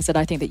fascinating things that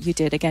I think that you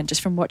did, again, just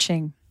from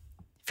watching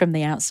from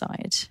the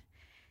outside,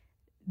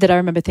 that I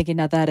remember thinking,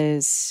 now that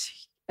is,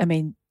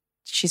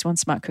 she's one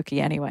smart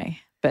cookie anyway,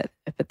 but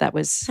that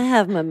was... I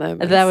have my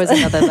moments. That was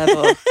another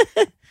level.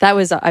 That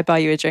was a I buy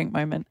you a drink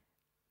moment.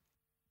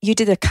 You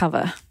did a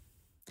cover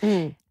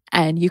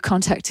and you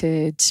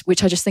contacted,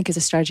 which I just think is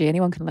a strategy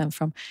anyone can learn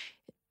from,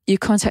 you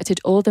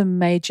contacted all the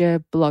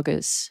major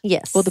bloggers.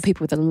 Yes. All the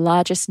people with the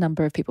largest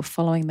number of people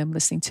following them,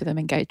 listening to them,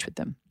 engaged with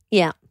them.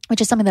 Yeah.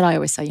 Which is something that I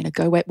always say,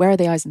 go where are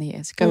the eyes and the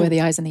ears? Go where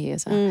the eyes and the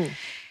ears are.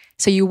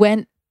 So you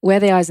went where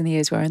the eyes and the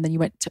ears were, and then you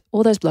went to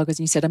all those bloggers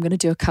and you said, I'm going to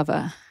do a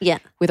cover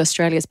with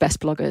Australia's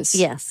best bloggers.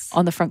 Yes.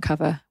 On the front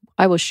cover.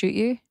 I will shoot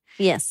you.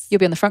 Yes. You'll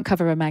be on the front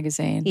cover of a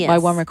magazine. Yes. My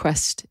one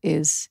request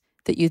is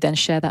that you then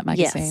share that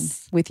magazine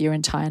with your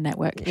entire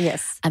network.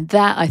 Yes. And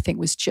that, I think,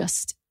 was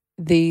just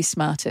the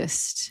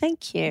smartest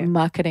Thank you.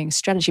 marketing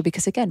strategy,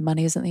 because again,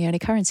 money isn't the only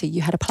currency.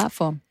 You had a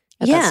platform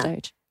at that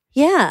stage.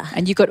 Yeah.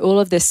 And you got all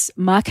of this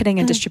marketing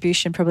and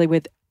distribution probably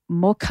with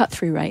more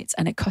cut-through rates,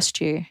 and it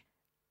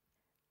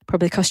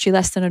probably cost you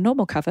less than a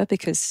normal cover,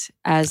 because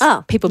as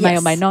people may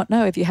or may not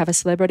know, if you have a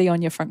celebrity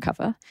on your front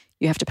cover,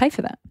 you have to pay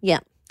for that. Yeah.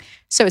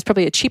 So it's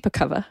probably a cheaper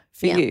cover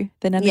for you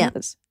than any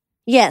others.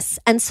 Yes.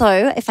 And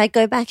so if I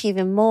go back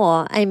even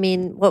more,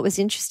 what was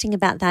interesting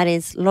about that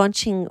is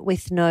launching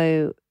with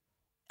no,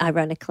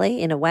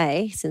 ironically, in a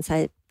way, since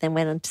I then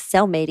went on to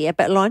sell media,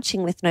 but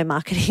launching with no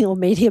marketing or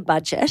media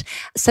budget.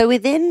 So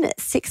within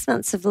 6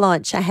 months of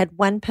launch, I had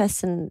 1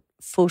 person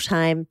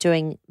full-time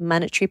doing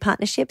monetary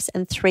partnerships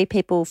and 3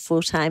 people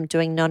full-time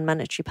doing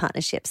non-monetary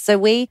partnerships. So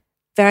we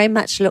very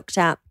much looked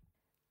at,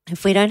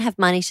 if we don't have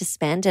money to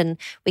spend and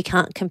we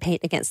can't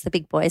compete against the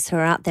big boys who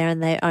are out there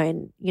and they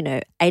own,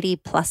 80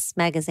 plus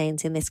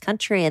magazines in this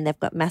country and they've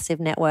got massive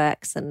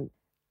networks and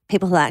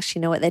people who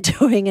actually know what they're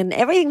doing and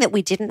everything that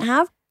we didn't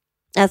have,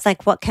 I was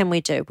like, what can we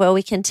do? Well,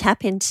 we can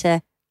tap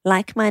into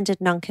like-minded,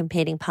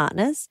 non-competing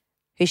partners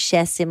who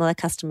share similar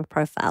customer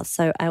profiles.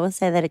 So I will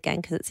say that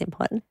again because it's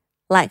important.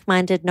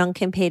 Like-minded,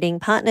 non-competing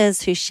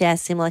partners who share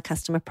similar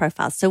customer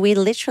profiles. So we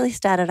literally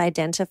started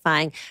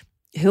identifying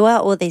who are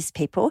all these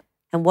people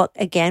and what,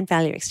 again,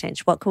 value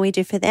exchange. What can we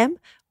do for them?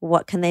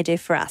 What can they do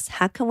for us?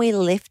 How can we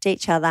lift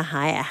each other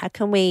higher? How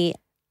can we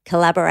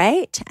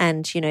collaborate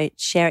and,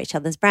 share each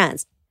other's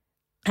brands?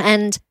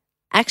 And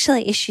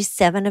actually, issue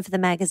 7 of the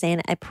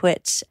magazine, I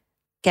put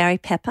Gary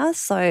Pepper,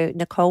 so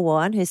Nicole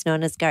Warren, who's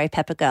known as Gary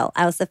Pepper Girl.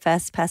 I was the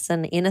first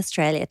person in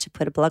Australia to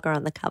put a blogger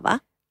on the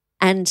cover.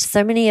 And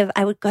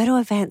I would go to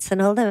events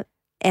and all the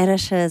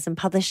editors and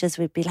publishers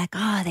would be like,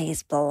 oh,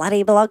 these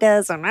bloody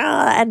bloggers.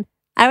 And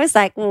I was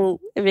like, well,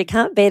 if you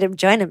can't beat them,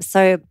 join them.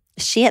 So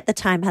she at the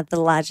time had the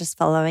largest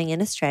following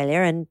in Australia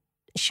and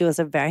she was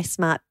a very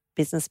smart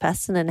business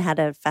person and had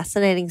a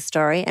fascinating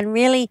story and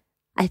really,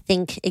 I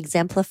think,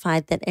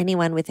 exemplified that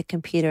anyone with a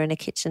computer and a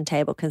kitchen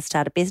table can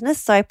start a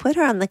business. So I put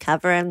her on the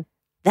cover and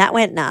that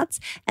went nuts.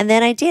 And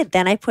then I did.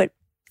 Then I put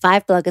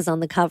 5 bloggers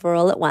on the cover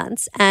all at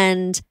once.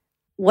 And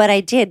what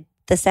I did,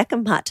 the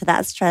second part to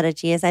that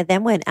strategy is I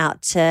then went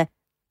out to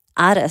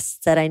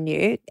artists that I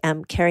knew.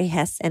 Kerry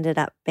Hess ended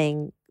up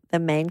being the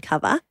main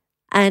cover.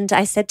 And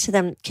I said to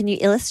them, can you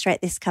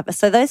illustrate this cover?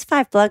 So those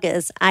 5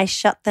 bloggers, I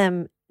shot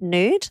them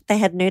nude. They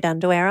had nude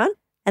underwear on.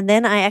 And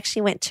then I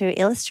actually went to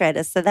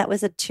illustrators. So that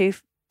was a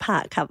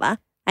 2-part cover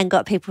and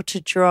got people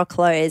to draw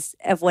clothes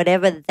of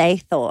whatever they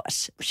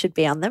thought should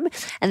be on them.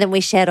 And then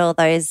we shared all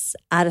those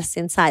artists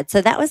inside.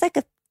 So that was like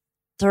a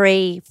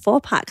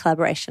 3-4-part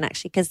collaboration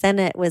actually, because then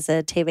it was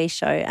a TV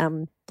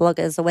show,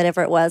 Bloggers or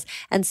whatever it was.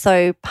 And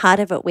so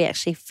part of it we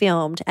actually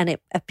filmed and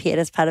it appeared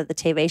as part of the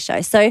TV show.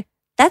 So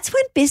that's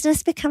when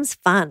business becomes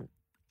fun.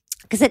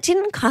 Because it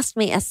didn't cost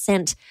me a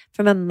cent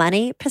from a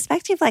money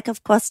perspective, like,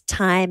 of course,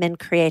 time and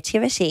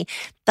creativity.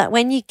 But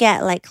when you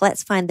get like,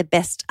 let's find the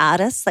best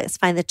artists, let's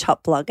find the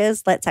top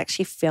bloggers, let's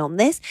actually film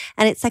this.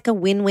 And it's like a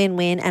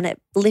win-win-win and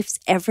it lifts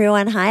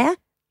everyone higher.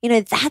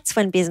 That's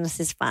when business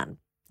is fun.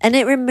 And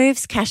it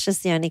removes cash as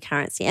the only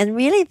currency. And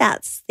really,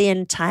 that's the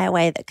entire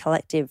way that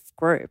Collective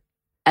grew.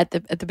 At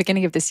the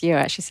beginning of this year,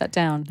 I actually sat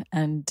down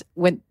and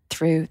went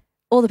through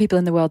all the people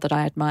in the world that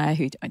I admire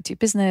who don't do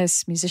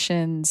business,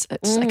 musicians, a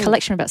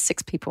collection of about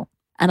 6 people.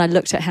 And I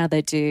looked at how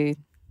they do,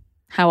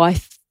 how I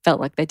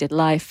felt like they did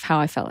life, how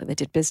I felt like they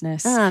did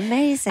business. Oh,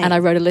 amazing. And I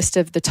wrote a list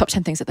of the top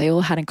 10 things that they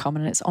all had in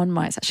common. And it's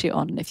actually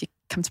on, if you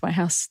come to my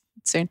house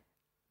soon,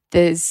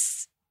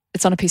 it's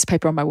on a piece of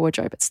paper on my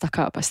wardrobe. It's stuck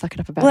up. I stuck it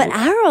up about What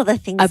are all the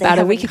things about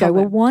a week ago.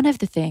 Well, one of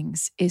the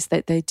things is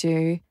that they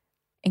do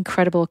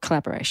incredible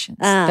collaborations.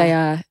 They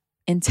are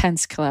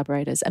intense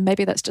collaborators. And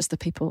maybe that's just the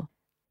people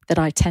that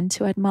I tend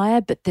to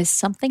admire, but there's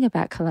something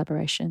about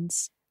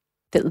collaborations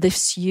that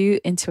lifts you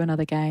into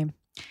another game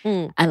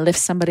and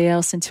lifts somebody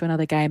else into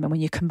another game. And when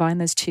you combine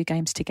those 2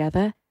 games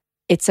together,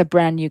 it's a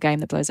brand new game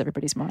that blows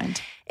everybody's mind.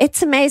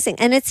 It's amazing.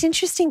 And it's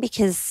interesting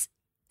because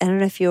I don't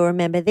know if you'll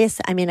remember this.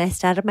 I mean, I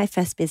started my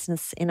first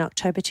business in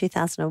October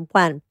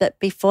 2001, but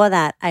before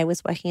that I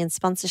was working in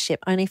sponsorship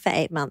only for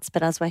 8 months,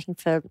 but I was working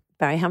for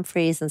Barry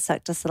Humphries and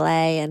Cirque du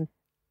Soleil and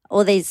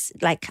all these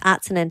like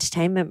arts and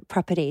entertainment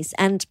properties.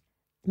 And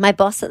my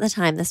boss at the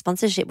time, the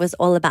sponsorship was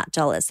all about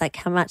dollars. Like,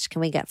 how much can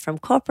we get from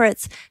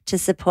corporates to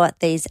support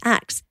these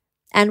acts?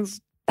 And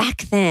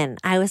back then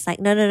I was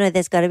like, no,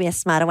 there's got to be a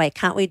smarter way.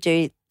 Can't we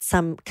do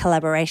some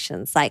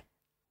collaborations?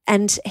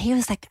 And he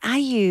was like, are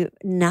you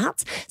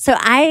nuts? So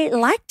I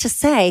like to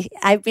say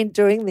I've been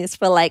doing this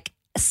for like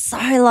so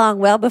long,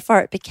 well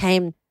before it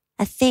became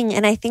a thing.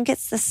 And I think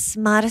it's the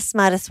smartest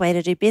way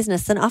to do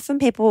business. And often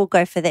people will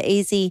go for the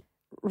easy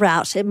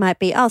route. It might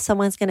be,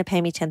 someone's going to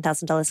pay me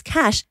 $10,000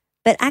 cash.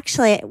 But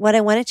actually, what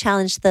I want to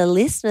challenge the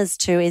listeners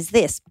to is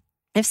this.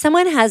 If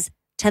someone has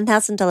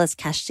 $10,000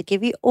 cash to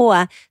give you,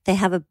 or they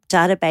have a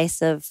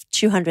database of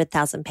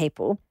 200,000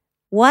 people,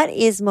 what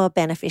is more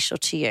beneficial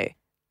to you?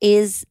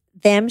 Is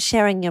them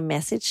sharing your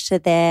message to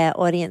their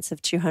audience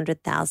of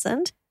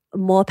 200,000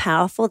 more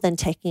powerful than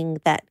taking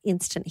that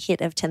instant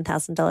hit of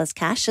 $10,000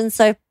 cash? And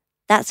so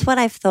that's what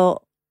I've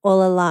thought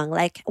all along.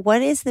 Like,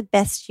 what is the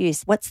best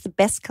use? What's the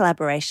best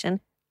collaboration?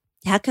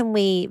 How can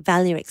we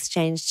value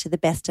exchange to the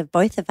best of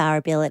both of our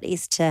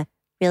abilities to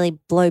really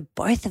blow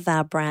both of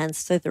our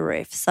brands through the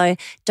roof? So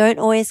don't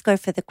always go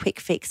for the quick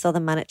fix or the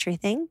monetary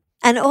thing.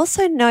 And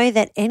also know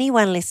that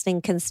anyone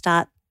listening can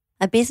start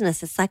a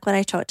business. It's like what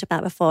I talked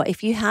about before.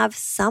 If you have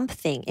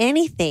something,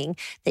 anything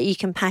that you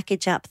can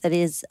package up that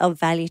is of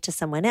value to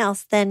someone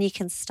else, then you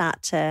can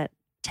start to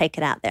take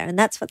it out there. And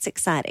that's what's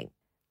exciting.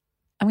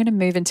 I'm going to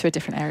move into a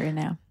different area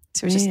now.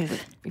 So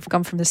we've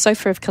gone from the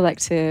sofa of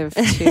Collective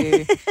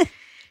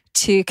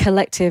to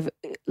Collective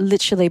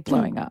literally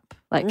blowing up,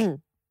 like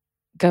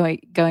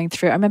going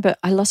through. I remember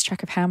I lost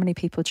track of how many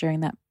people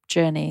during that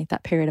journey,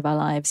 that period of our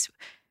lives,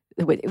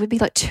 it would be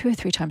like 2 or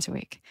 3 times a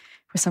week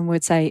where someone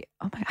would say,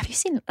 oh my, have you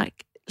seen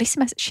like Lisa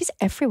Mess? She's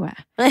everywhere.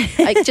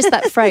 Like just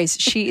that phrase,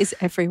 she is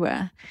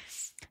everywhere.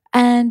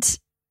 And,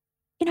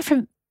 you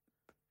know,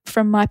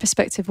 from my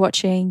perspective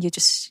watching,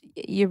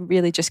 you're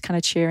really just kind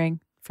of cheering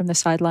from the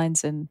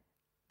sidelines and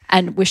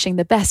wishing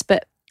the best.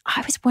 But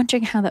I was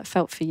wondering how that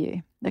felt for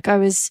you. Like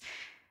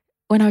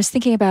when I was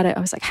thinking about it, I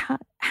was like,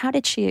 how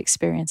did she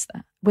experience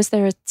that? Was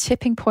there a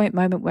tipping point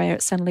moment where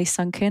it suddenly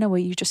sunk in, or were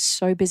you just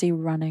so busy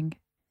running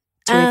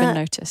to even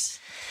notice?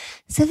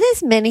 So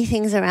there's many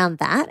things around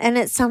that. And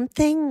it's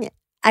something,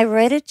 I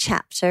wrote a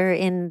chapter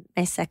in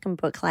my second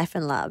book, Life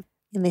and Love,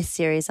 in this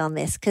series on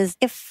this, because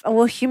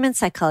human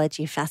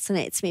psychology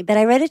fascinates me. But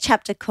I wrote a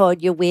chapter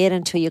called You're Weird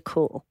Until You're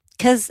Cool.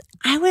 Because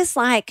I was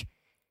like,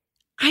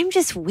 I'm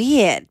just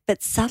weird.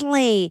 But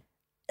suddenly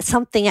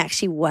something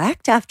actually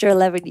worked after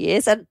 11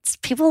 years and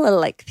people are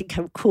like, think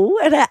I'm cool.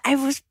 And I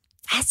was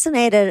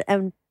fascinated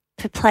and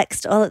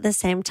perplexed all at the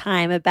same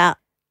time about,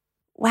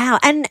 wow.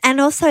 And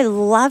also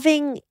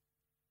loving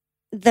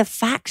the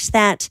fact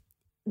that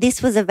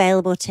this was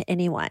available to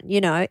anyone. You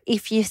know,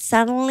 if you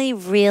suddenly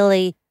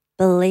really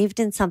believed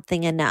in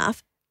something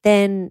enough,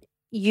 then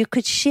you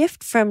could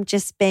shift from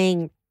just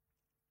being,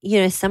 you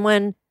know,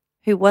 someone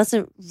who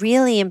wasn't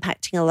really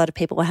impacting a lot of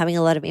people or having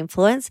a lot of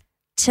influence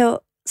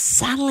to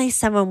suddenly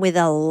someone with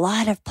a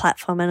lot of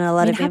platform and a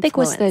lot of influence. How big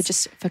was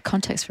just for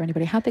context for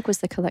anybody, how big was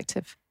the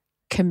collective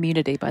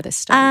community by this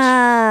stage?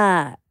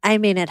 I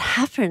mean, it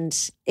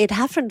happened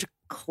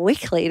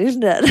quickly,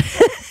 didn't it?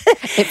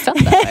 It felt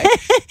that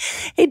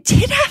way. It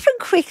did happen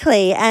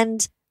quickly.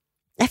 And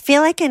I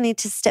feel like I need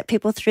to step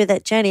people through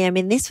that journey. I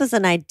mean, this was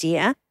an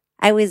idea.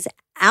 I was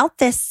out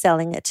there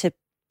selling it to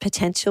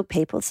potential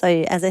people. So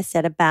as I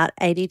said, about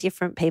 80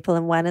 different people,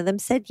 and one of them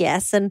said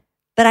yes.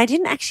 But I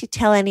didn't actually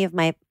tell any of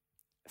my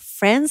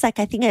friends. Like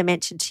I think I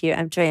mentioned to you,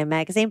 I'm doing a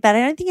magazine, but I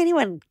don't think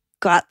anyone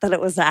got that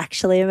it was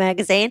actually a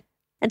magazine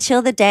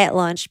until the day it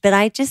launched. But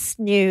I just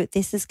knew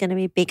this is going to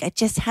be big. I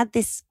just had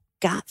this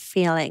gut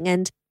feeling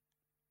and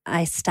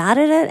I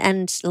started it.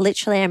 And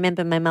literally I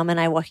remember my mum and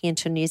I walking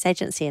into a news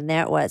agency and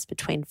there it was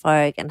between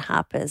Vogue and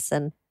Harper's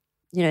and,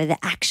 you know, the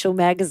actual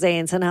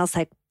magazines. And I was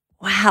like,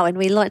 wow. And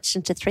we launched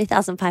into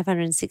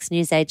 3,506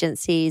 news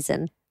agencies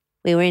and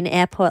we were in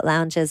airport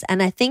lounges.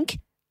 And I think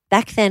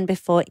back then,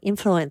 before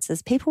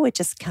influencers, people were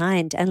just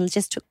kind and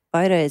just took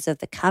photos of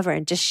the cover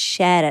and just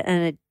shared it.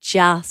 And it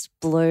just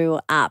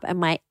blew up. And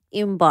my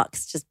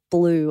inbox just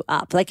blew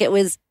up. Like it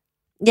was,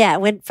 yeah,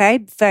 it went very,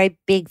 very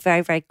big,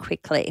 very, very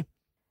quickly.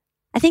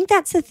 I think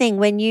that's the thing.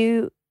 When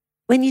you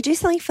do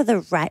something for the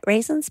right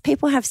reasons,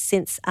 people have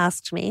since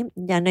asked me,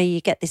 I know you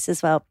get this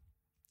as well,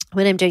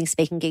 when I'm doing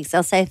speaking gigs,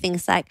 they'll say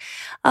things like,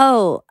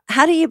 oh,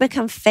 how do you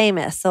become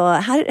famous? Or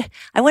I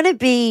want to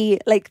be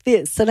like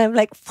this. And I'm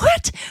like,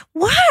 what?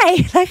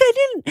 Why? Like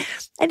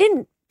I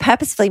didn't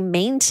purposefully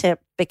mean to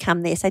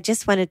become this. I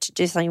just wanted to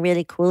do something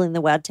really cool in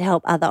the world to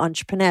help other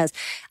entrepreneurs.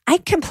 I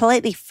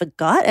completely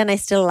forgot, and I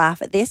still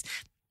laugh at this,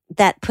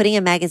 that putting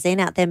a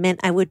magazine out there meant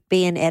I would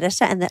be an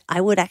editor and that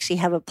I would actually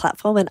have a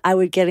platform and I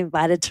would get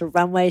invited to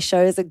runway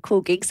shows and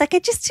cool gigs. Like I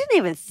just didn't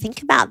even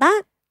think about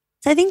that.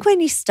 So I think when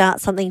you start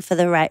something for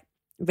the right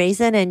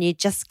reason and you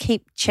just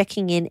keep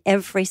checking in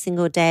every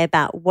single day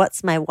about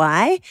what's my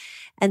why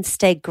and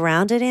stay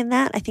grounded in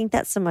that, I think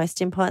that's the most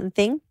important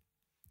thing.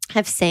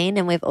 I've seen,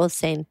 and we've all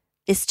seen,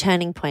 this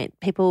turning point.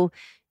 People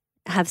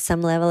have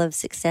some level of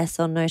success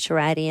or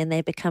notoriety and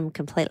they become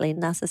completely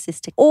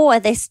narcissistic, or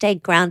they stay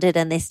grounded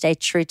and they stay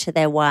true to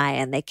their why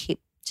and they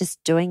keep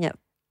just doing it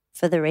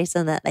for the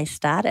reason that they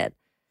started.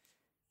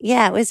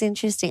 Yeah, it was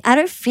interesting. I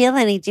don't feel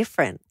any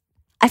different.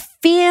 I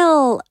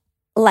feel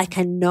like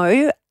I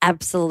know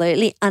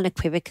absolutely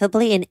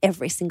unequivocally in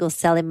every single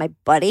cell in my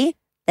body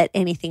that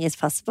anything is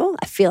possible.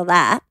 I feel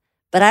that,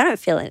 but I don't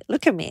feel it.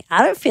 Look at me.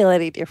 I don't feel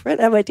any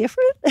different. Am I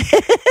different?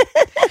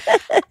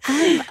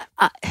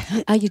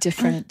 Are you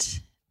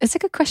different? It's a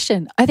good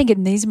question. I think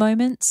in these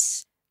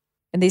moments,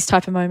 in these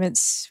type of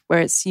moments where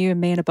it's you and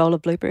me and a bowl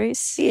of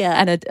blueberries, yeah,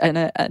 and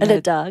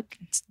a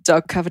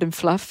dog covered in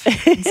fluff,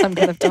 and some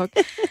kind of dog.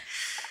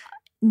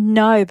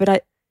 No, but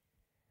I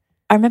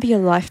remember your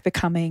life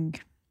becoming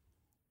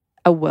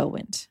a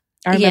whirlwind.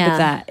 I remember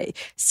that.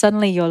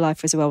 Suddenly your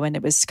life was a whirlwind.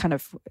 It was kind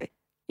of,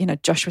 you know,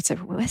 Josh would say,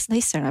 well, where's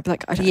Lisa? And I'd be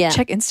like, I don't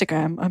check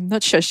Instagram. I'm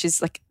not sure.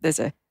 She's like, there's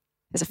a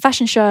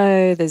fashion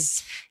show.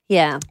 There's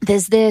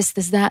this,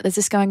 there's that, there's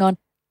this going on.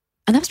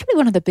 And that was probably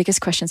one of the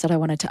biggest questions that I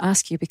wanted to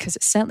ask you, because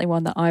it's certainly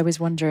one that I was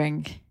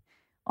wondering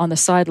on the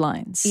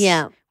sidelines.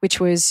 Yeah. Which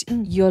was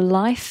your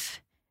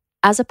life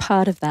as a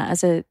part of that,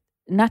 as a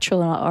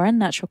natural or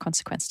unnatural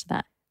consequence to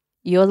that.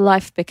 Your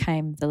life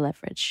became the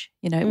leverage.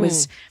 You know, it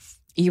was,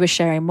 you were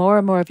sharing more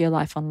and more of your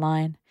life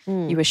online.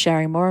 You were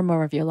sharing more and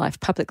more of your life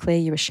publicly.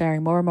 You were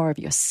sharing more and more of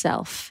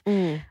yourself.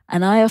 And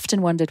I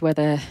often wondered where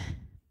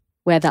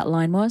that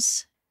line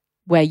was,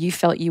 where you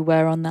felt you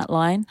were on that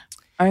line.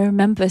 I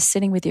remember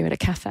sitting with you at a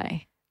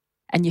cafe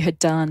and you had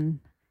done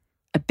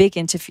a big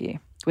interview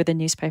with a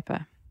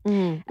newspaper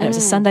And it was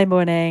a Sunday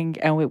morning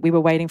and we were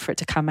waiting for it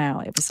to come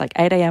out. It was like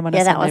 8 a.m. on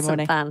a Sunday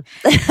morning. Yeah, that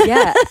wasn't fun.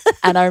 Yeah.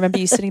 And I remember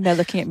you sitting there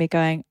looking at me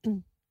going,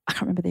 I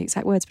can't remember the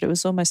exact words, but it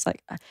was almost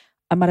like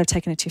I might have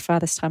taken it too far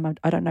this time.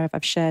 I don't know if I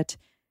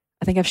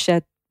think I've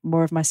shared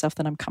more of myself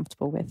than I'm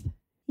comfortable with.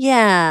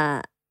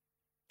 Yeah.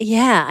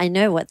 Yeah, I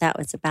know what that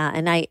was about.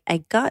 And I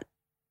got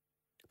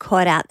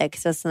caught out there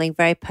because it was something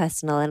very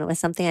personal, and it was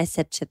something I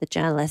said to the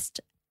journalist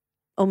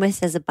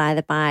almost as a by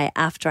the by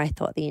after I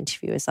thought the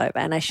interview was over,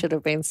 and I should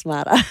have been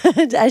smarter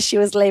as she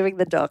was leaving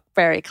the dock.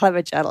 Very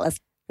clever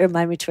journalist.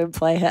 Remind me to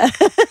employ her.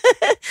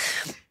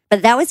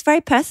 But that was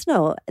very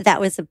personal. That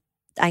was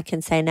I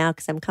can say now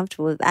because I'm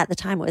comfortable with, at the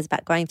time it was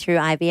about going through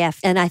IVF,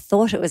 and I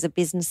thought it was a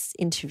business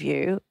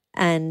interview,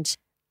 and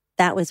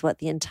that was what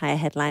the entire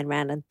headline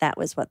ran, and that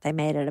was what they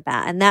made it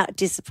about. And that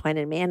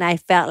disappointed me. And I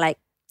felt like,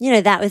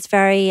 that was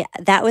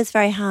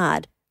very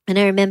hard. And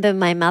I remember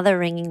my mother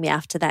ringing me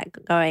after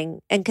that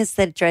going, and because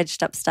they'd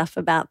dredged up stuff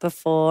about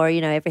before,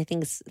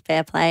 everything's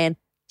fair play. And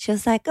she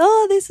was like,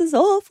 oh, this is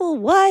awful.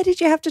 Why did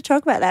you have to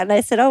talk about that? And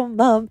I said, oh,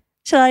 Mum,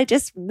 shall I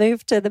just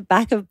move to the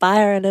back of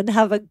Byron and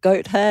have a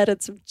goat herd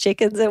and some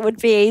chickens? It would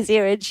be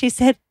easier. And she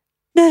said,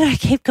 no,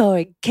 keep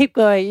going.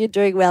 You're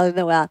doing well in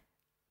the world.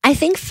 I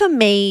think for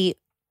me,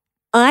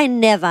 I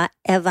never,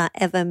 ever,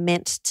 ever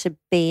meant to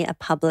be a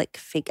public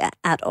figure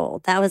at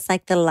all. That was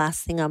like the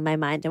last thing on my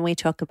mind. And we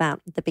talk about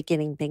the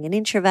beginning being an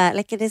introvert.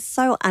 Like it is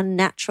so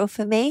unnatural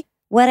for me.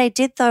 What I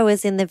did though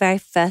was in the very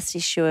first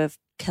issue of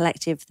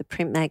Collective, the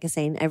print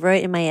magazine, I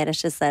wrote in my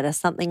editor's letter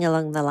something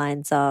along the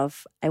lines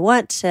of, I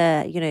want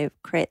to,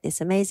 create this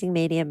amazing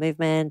media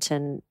movement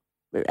and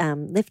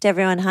lift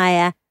everyone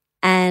higher.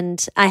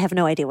 And I have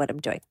no idea what I'm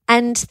doing.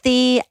 And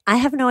I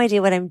have no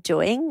idea what I'm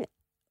doing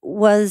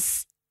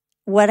was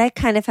what I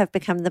kind of have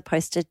become the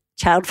poster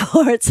child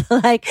for. It's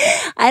like,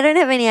 I don't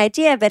have any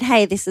idea, but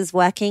hey, this is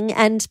working.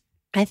 And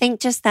I think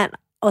just that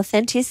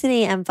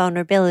authenticity and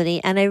vulnerability.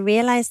 And I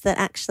realized that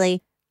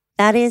actually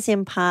that is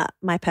in part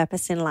my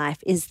purpose in life,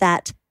 is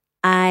that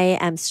I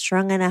am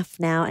strong enough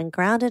now and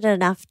grounded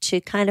enough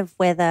to kind of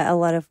weather a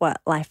lot of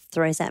what life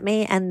throws at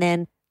me and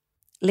then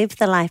live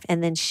the life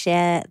and then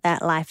share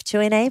that life to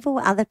enable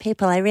other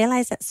people. I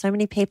realize that so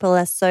many people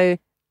are so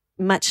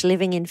much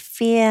living in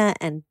fear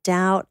and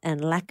doubt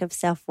and lack of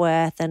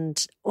self-worth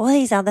and all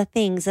these other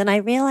things. And I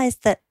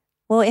realized that,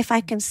 well, if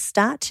I can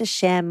start to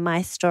share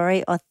my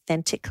story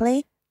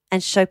authentically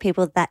and show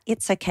people that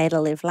it's okay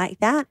to live like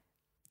that,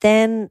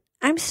 then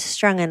I'm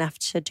strong enough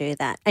to do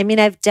that. I mean,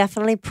 I've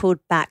definitely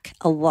pulled back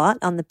a lot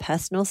on the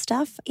personal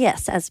stuff.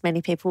 Yes, as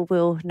many people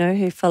will know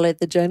who followed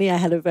the journey, I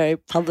had a very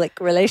public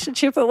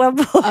relationship at one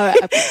point. All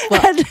right.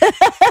 Well,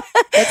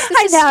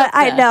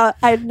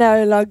 I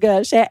no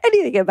longer share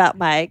anything about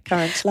my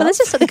current life. Well, that's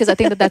just something because I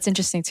think that's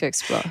interesting to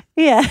explore.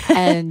 Yeah.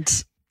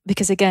 And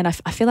because again,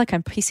 I feel like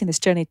I'm piecing this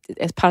journey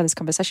as part of this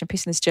conversation,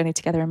 piecing this journey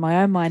together in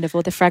my own mind of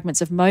all the fragments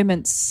of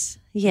moments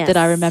that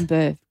I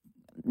remember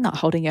not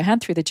holding your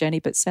hand through the journey,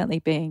 but certainly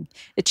being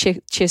a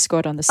cheer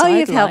squad on the sideline. Oh,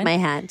 you've held my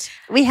hand.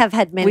 We have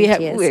had many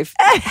tears. We've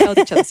held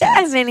each other's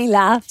hands. And many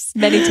laughs.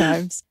 Many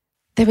times.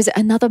 There was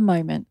another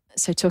moment,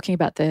 so talking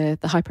about the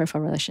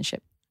high-profile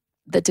relationship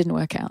that didn't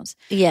work out.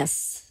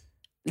 Yes.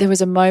 There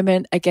was a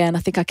moment, again, I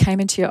think I came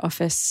into your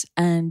office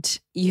and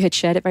you had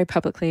shared it very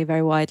publicly,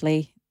 very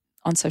widely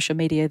on social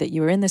media that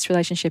you were in this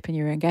relationship and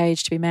you were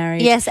engaged to be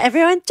married. Yes,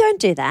 everyone, don't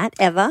do that,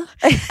 ever.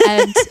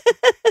 And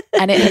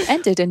it had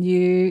ended and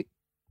you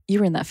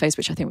were in that phase,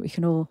 which I think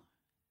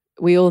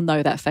we all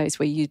know that phase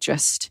where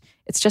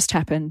it's just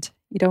happened.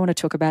 You don't want to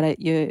talk about it.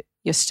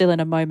 You're still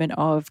in a moment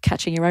of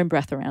catching your own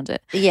breath around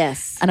it.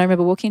 Yes. And I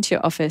remember walking into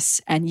your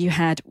office and you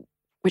had,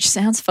 which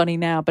sounds funny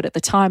now, but at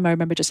the time I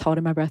remember just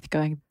holding my breath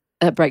going,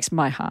 that breaks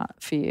my heart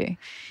for you.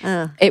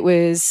 It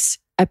was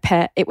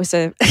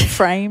a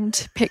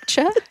framed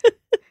picture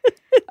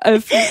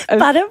of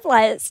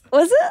butterflies,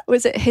 was it?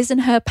 Was it his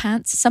and her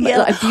pants? A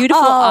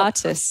beautiful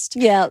artist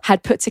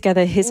had put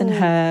together his and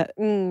her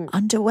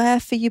underwear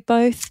for you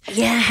both.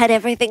 Yeah, had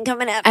everything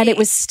coming out. And it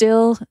was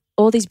still,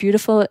 all these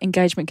beautiful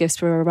engagement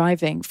gifts were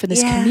arriving for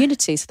this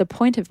community. So the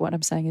point of what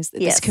I'm saying is that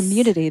this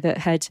community that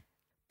had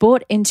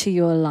bought into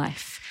your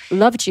life,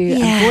 loved you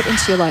and bought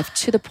into your life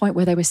to the point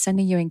where they were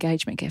sending you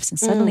engagement gifts. And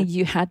suddenly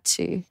you had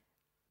to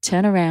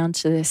turn around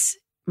to this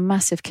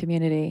massive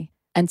community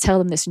and tell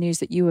them this news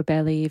that you were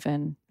barely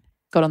even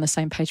got on the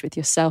same page with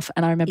yourself.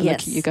 And I remember looking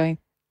at you going,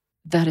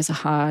 that's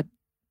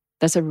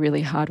a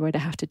really hard way to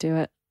have to do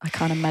it. I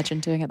can't imagine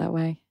doing it that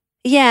way.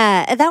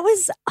 Yeah, that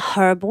was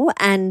horrible.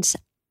 And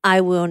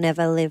I will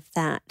never live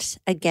that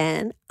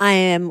again. I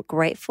am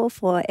grateful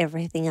for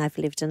everything I've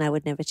lived and I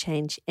would never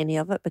change any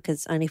of it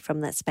because only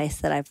from that space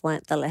that I've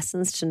learnt the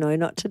lessons to know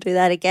not to do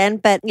that again.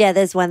 But yeah,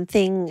 there's one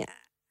thing,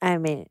 I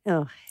mean,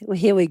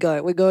 here we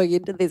go. We're going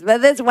into this.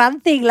 But there's one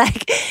thing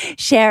like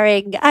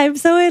sharing, I'm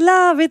so in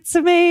love. It's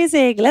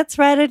amazing. Let's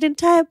write an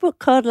entire book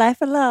called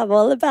Life and Love,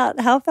 all about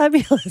how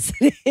fabulous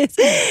it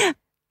is.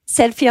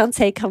 Said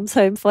fiance comes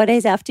home 4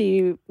 days after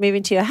you move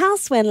into your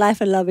house when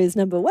Life and Love is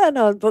 #1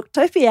 on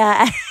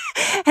Booktopia.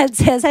 and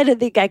says, I don't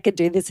think I could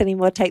do this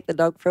anymore. Take the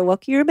dog for a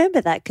walk. You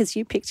remember that because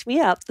you picked me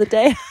up the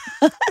day.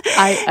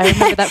 I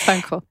remember that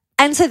phone call.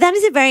 And so that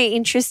is a very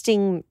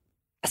interesting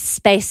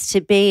space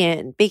to be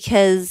in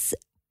because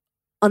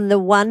on the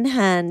one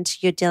hand,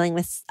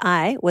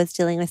 I was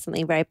dealing with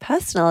something very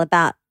personal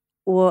about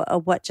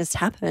what just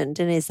happened.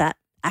 And is that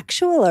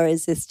actual or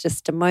is this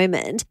just a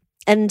moment?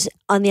 And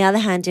on the other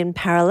hand, in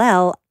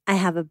parallel, I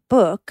have a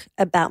book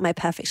about my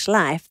perfect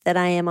life that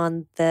I am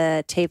on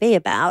the TV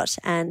about,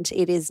 and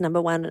it is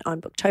 #1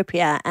 on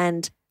Booktopia.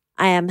 And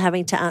I am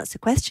having to answer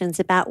questions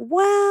about,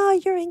 wow,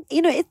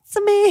 it's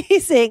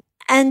amazing.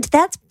 And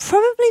that's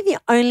probably the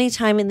only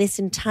time in this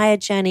entire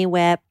journey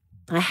where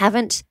I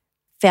haven't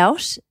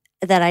felt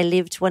that I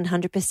lived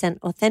 100%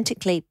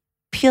 authentically,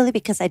 purely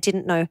because I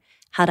didn't know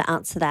how to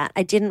answer that.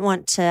 I didn't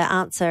want to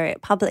answer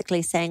it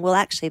publicly saying, well,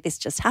 actually, this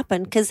just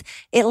happened, because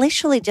it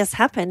literally just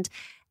happened.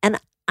 And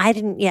I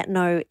didn't yet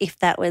know if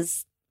that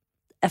was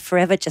a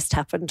forever just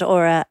happened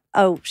or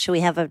should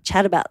we have a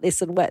chat about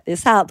this and work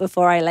this out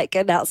before I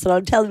announce it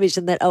on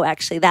television that,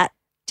 actually that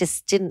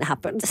just didn't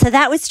happen. So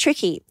that was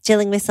tricky,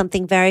 dealing with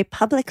something very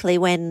publicly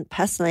when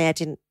personally I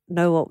didn't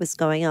know what was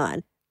going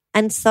on.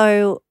 And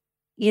so,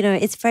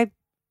 it's very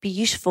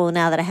beautiful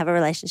now that I have a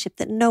relationship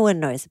that no one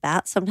knows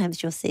about.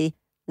 Sometimes you'll see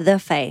the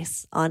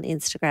face on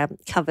Instagram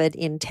covered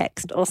in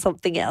text or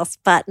something else,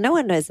 but no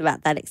one knows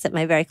about that except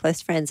my very close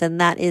friends. And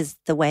that is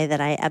the way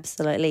that I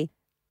absolutely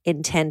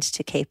intend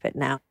to keep it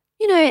now.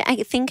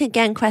 I think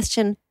again,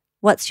 question,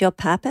 what's your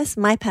purpose?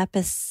 My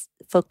purpose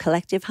for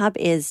Collective Hub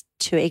is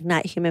to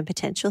ignite human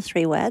potential,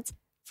 3 words.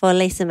 For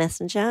Lisa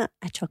Messenger,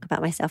 I talk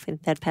about myself in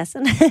third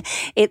person.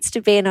 It's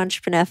to be an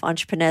entrepreneur for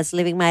entrepreneurs,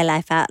 living my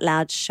life out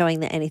loud,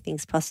 showing that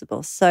anything's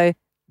possible. So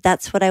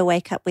that's what I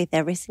wake up with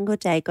every single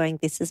day, going,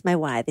 this is my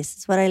why, this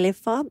is what I live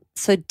for.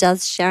 So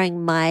does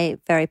sharing my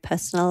very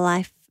personal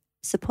life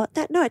support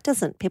that? No, it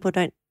doesn't. People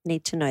don't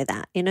need to know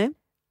that,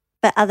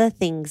 But other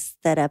things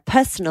that are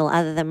personal,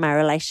 other than my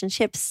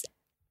relationships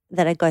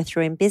that I go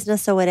through in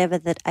business or whatever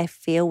that I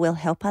feel will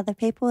help other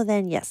people,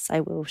 then yes, I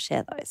will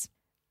share those.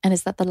 And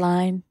is that the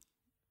line?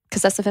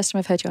 Because that's the first time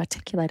I've heard you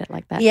articulate it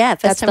like that. Yeah,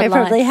 first time I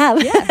probably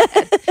have. Yeah.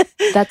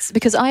 That's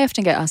because I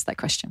often get asked that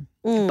question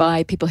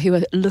by people who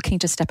are looking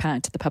to step out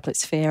into the public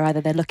sphere.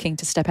 Either they're looking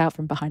to step out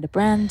from behind a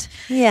brand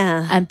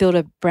and build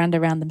a brand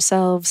around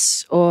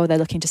themselves, or they're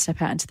looking to step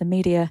out into the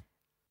media.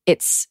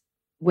 It's,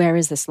 where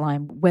is this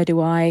line? Where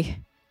do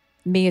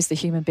me as the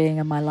human being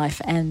in my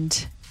life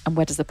end, and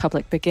where does the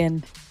public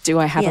begin? Do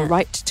I have a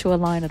right to a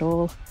line at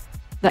all?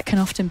 That can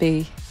often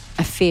be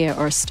a fear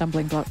or a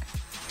stumbling block.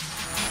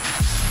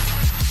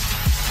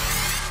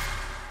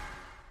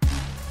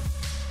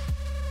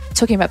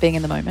 Talking about being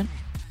in the moment,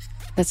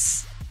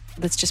 let's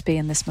just be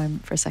in this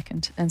moment for a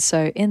second. And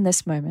so in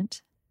this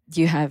moment,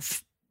 you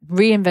have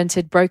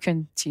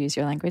broken, to use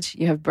your language,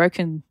 you have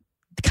broken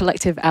the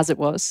collective as it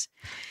was.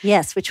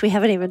 Yes, which we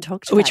haven't even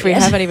talked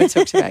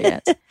about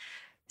yet.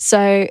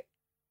 So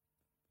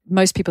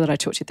most people that I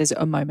talk to, there's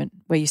a moment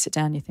where you sit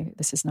down and you think,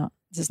 this is not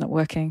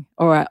working,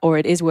 or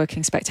it is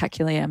working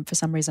spectacularly, and for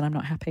some reason I'm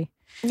not happy.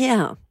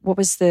 Yeah.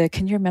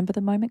 Can you remember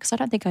the moment? Because I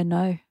don't think I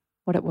know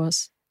what it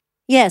was.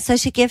 Yeah, so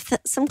to give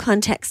some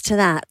context to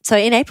that. So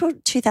in April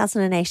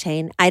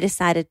 2018, I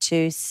decided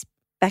to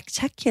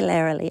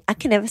spectacularly, I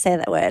can never say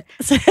that word.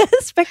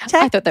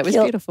 Spectacular. I thought that was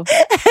beautiful.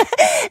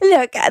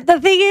 Look, the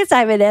thing is,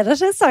 I'm an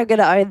editor, so I'm going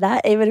to own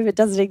that. Even if it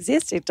doesn't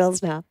exist, it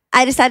does now.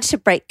 I decided to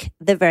break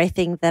the very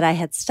thing that I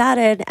had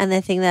started and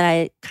the thing that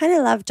I kind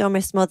of loved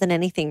almost more than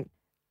anything.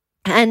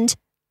 And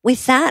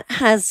with that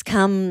has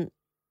come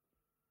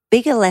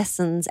bigger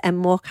lessons and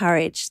more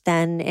courage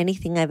than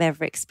anything I've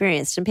ever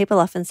experienced. And people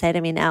often say to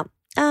me now,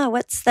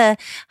 what's the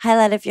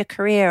highlight of your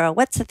career, or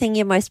what's the thing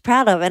you're most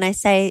proud of? And I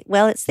say,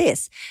 well, it's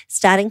this,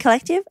 starting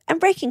Collective and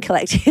breaking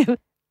Collective.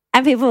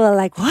 And people are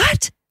like,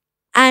 what?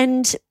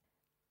 And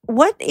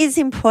what is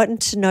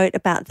important to note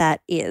about that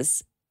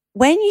is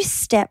when you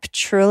step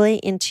truly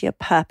into your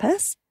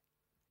purpose,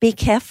 be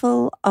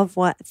careful of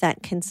what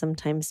that can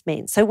sometimes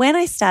mean. So when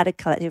I started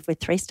Collective with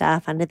 3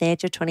 staff under the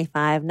age of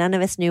 25, none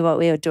of us knew what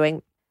we were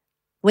doing.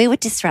 We were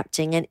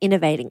disrupting and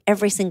innovating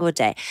every single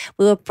day.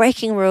 We were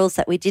breaking rules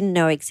that we didn't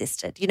know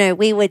existed.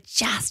 We were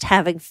just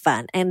having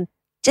fun and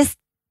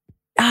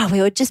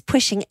we were just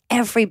pushing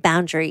every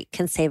boundary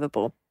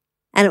conceivable.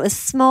 And it was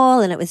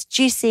small and it was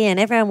juicy and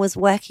everyone was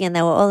working and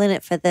they were all in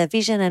it for the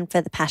vision and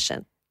for the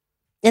passion.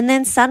 And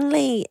then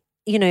suddenly,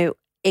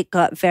 it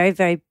got very,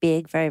 very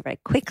big, very, very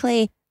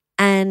quickly.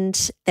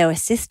 And there were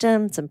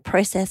systems and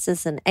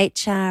processes and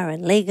HR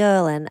and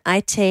legal and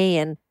IT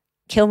and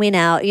kill me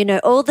now,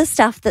 all the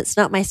stuff that's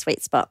not my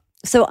sweet spot.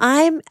 So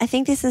I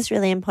think this is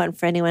really important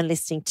for anyone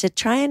listening to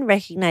try and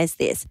recognize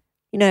this.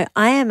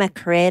 I am a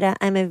creator.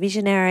 I'm a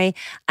visionary.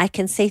 I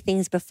can see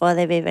things before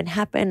they've even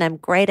happened. I'm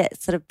great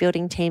at sort of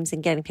building teams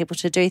and getting people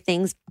to do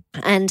things.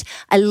 And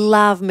I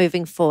love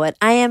moving forward.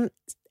 I'm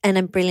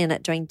brilliant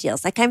at doing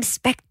deals. I'm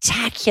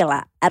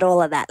spectacular at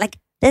all of that.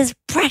 There's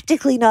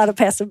practically not a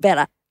person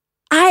better.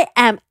 I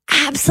am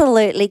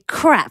absolutely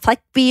crap,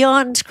 like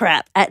beyond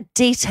crap at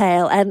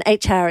detail and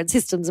HR and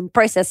systems and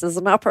processes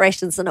and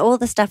operations and all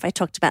the stuff I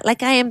talked about.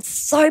 Like I am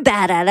so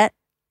bad at it.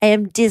 I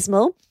am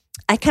dismal.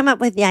 I come up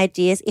with the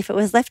ideas. If it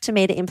was left to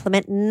me to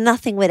implement,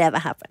 nothing would ever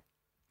happen.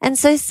 And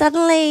so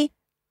suddenly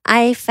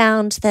I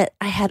found that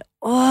I had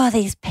all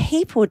these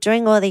people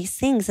doing all these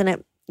things and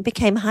it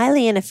became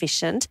highly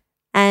inefficient.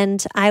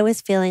 And I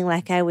was feeling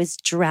like I was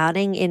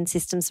drowning in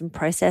systems and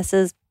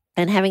processes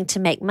and having to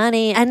make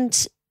money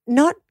and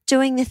not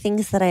doing the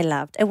things that I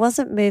loved. It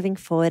wasn't moving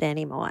forward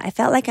anymore. I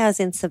felt like I was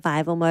in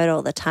survival mode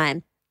all the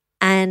time.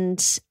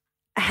 And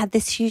I had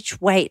this huge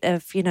weight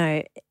of,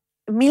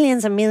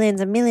 millions and millions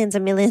and millions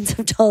and millions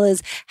of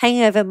dollars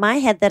hanging over my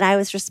head that I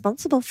was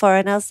responsible for.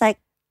 And I was like,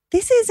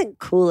 this isn't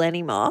cool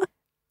anymore.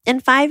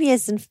 And 5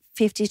 years and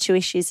 52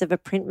 issues of a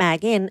print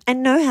mag in, I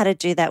know how to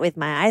do that with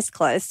my eyes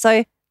closed.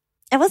 So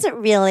I wasn't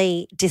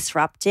really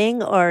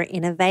disrupting or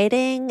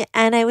innovating.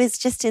 And I was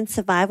just in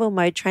survival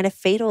mode trying to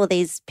feed all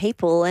these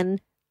people.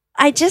 And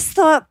I just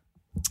thought,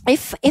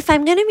 if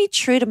I'm going to be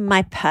true to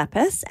my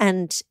purpose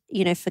and,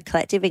 for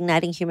collective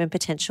igniting human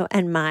potential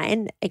and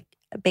mine,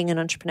 being an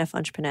entrepreneur for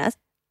entrepreneurs,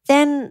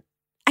 then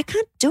I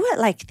can't do it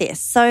like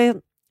this.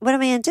 So what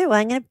am I going to do?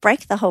 I'm going to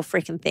break the whole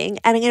freaking thing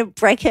and I'm going to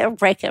break it and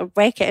break it and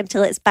break it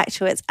until it's back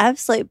to its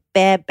absolute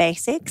bare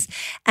basics.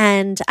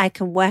 And I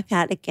can work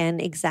out again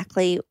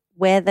exactly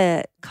where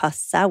the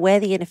costs are, where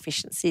the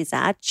inefficiencies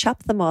are,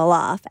 chop them all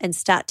off and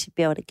start to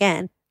build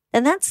again.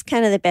 Then that's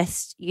kind of the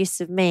best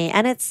use of me.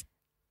 And it's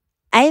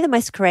the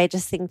most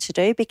courageous thing to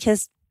do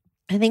because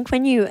I think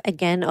when you,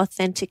 again,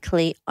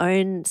 authentically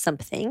own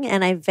something,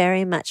 and I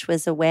very much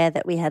was aware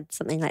that we had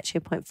something like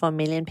 2.4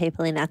 million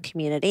people in our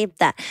community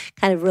that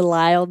kind of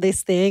rely on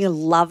this thing and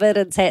love it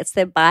and say it's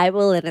their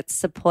Bible and it's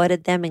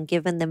supported them and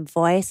given them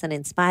voice and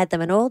inspired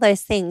them and all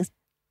those things.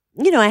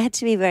 I had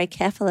to be very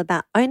careful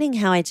about owning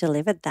how I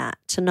delivered that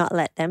to not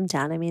let them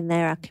down. I mean,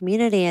 they're our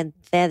community and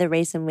they're the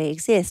reason we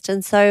exist.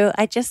 And so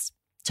I just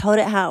told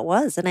it how it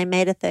was. And I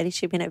made a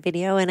 32-minute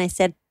video and I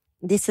said,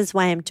 this is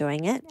why I'm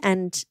doing it.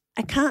 And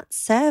I can't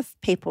serve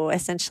people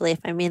essentially if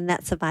I'm in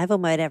that survival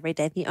mode every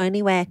day. The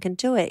only way I can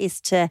do it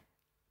is to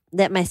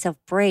let myself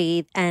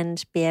breathe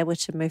and be able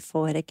to move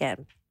forward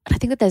again. And I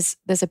think that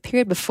there's a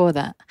period before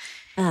that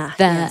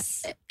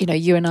yes.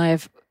 You and I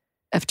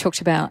have talked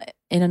about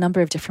in a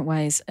number of different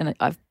ways. And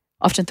I've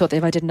often thought that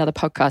if I did another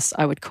podcast,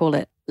 I would call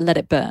it Let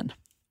It Burn.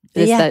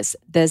 There's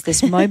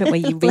this moment where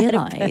you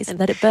realize,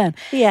 let it burn.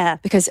 Yeah.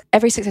 Because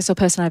every successful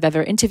person I've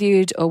ever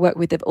interviewed or worked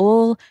with,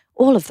 all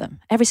of them,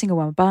 every single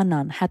one, bar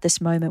none, had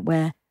this moment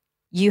where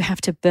you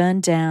have to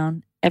burn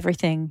down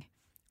everything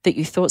that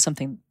you thought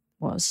something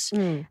was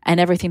and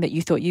everything that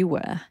you thought you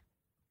were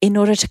in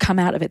order to come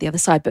out of it the other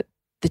side. But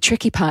the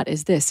tricky part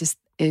is this,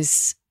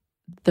 is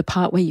the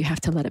part where you have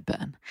to let it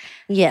burn.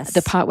 Yes.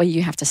 The part where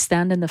you have to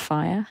stand in the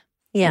fire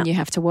and you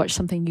have to watch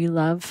something you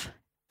love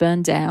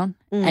burn down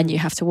and you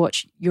have to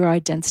watch your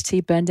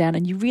identity burn down.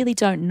 And you really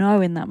don't know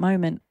in that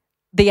moment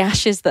the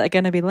ashes that are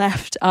going to be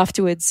left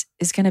afterwards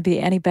is going to be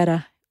any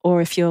better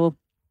or if you'll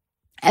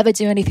ever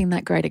do anything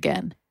that great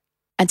again.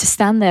 And to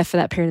stand there for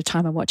that period of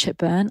time and watch it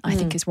burn, I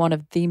think is one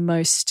of the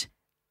most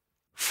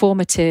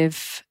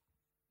formative,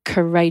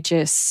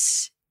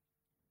 courageous,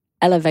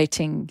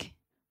 elevating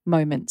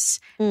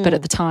moments. But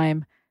at the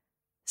time,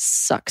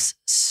 sucks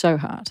so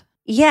hard.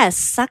 Yes,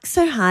 sucks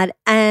so hard.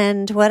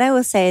 And what I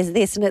will say is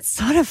this, and it's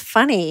sort of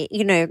funny,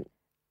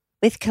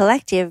 with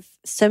Collective,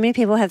 so many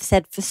people have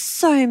said for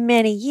so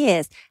many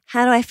years,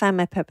 how do I find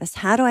my purpose?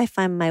 How do I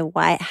find my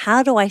why?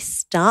 How do I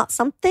start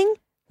something?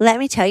 Let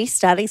me tell you,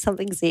 starting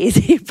something's the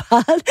easy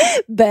part.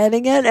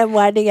 Burning it and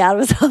winding out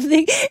of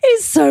something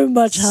is so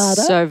much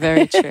harder. So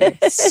very true.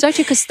 So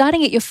true, because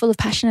starting it, you're full of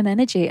passion and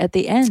energy at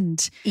the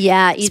end.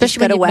 Yeah, you just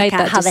got to work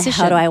out how the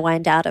hell do I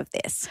wind out of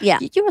this? Yeah.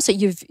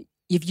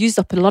 You've used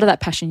up a lot of that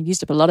passion, you've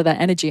used up a lot of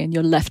that energy, and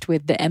you're left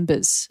with the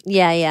embers.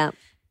 Yeah.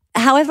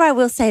 However, I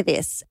will say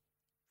this.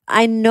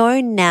 I know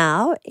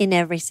now in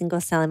every single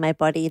cell in my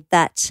body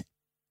that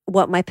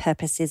what my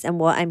purpose is and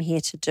what I'm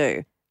here to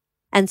do.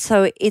 And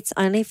so it's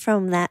only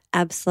from that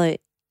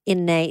absolute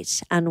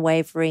innate,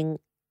 unwavering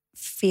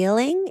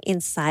feeling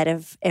inside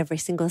of every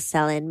single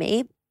cell in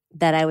me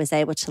that I was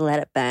able to let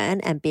it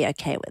burn and be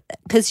okay with it.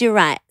 Because you're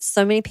right.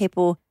 So many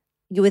people,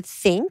 you would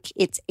think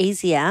it's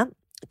easier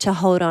to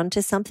hold on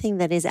to something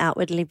that is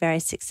outwardly very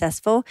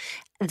successful,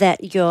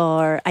 that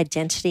your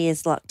identity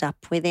is locked up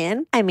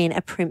within. I mean,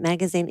 a print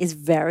magazine is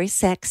very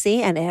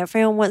sexy and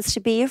everyone wants to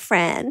be your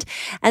friend.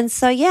 And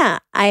so,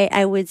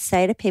 I would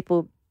say to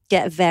people,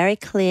 get very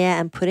clear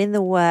and put in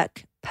the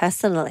work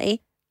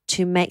personally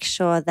to make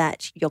sure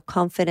that your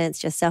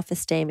confidence, your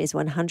self-esteem is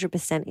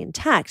 100%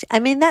 intact. I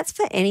mean, that's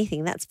for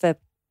anything. That's for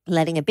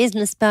letting a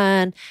business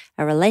burn,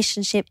 a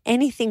relationship,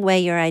 anything where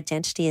your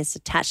identity is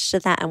attached to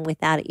that and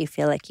without it you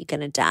feel like you're going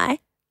to die.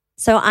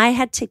 So I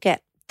had to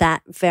get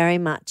that very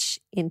much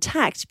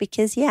intact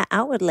because,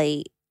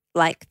 outwardly,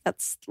 like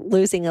that's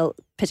losing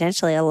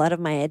potentially a lot of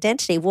my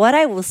identity. What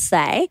I will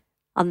say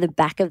on the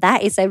back of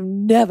that is I've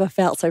never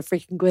felt so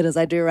freaking good as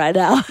I do right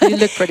now. You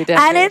look pretty damn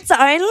And good. it's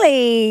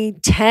only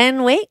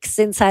 10 weeks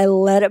since I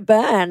let it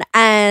burn.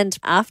 And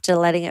after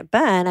letting it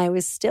burn, I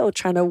was still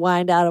trying to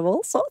wind out of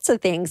all sorts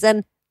of things.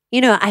 And,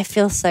 I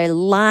feel so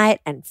light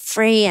and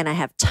free, and I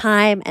have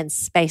time and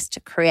space to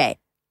create.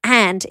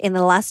 And in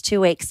the last 2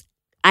 weeks,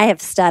 I'm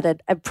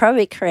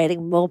probably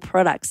creating more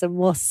products and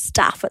more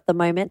stuff at the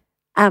moment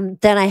than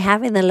I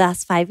have in the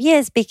last 5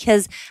 years,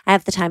 because I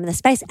have the time and the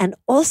space. And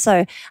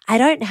also, I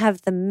don't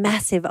have the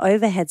massive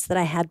overheads that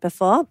I had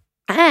before.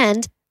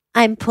 And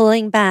I'm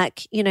pulling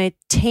back,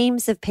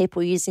 teams of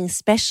people, using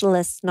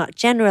specialists, not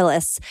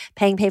generalists,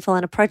 paying people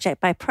on a project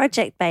by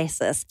project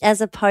basis,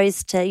 as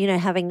opposed to,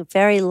 having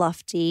very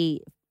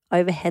lofty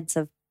overheads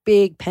of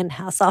big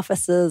penthouse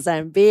offices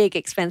and big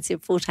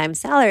expensive full-time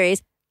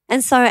salaries.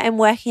 And so I'm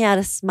working out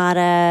a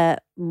smarter,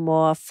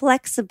 more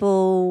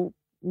flexible,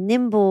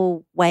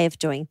 nimble way of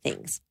doing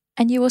things.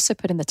 And you also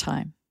put in the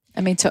time.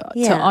 I mean, to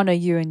honor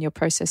you and your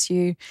process,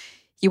 you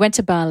went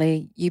to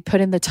Bali, you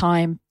put in the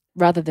time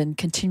rather than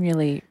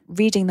continually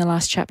reading the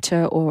last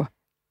chapter or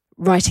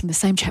writing the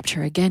same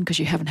chapter again because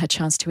you haven't had a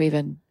chance to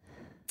even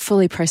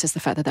fully process the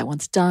fact that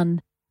one's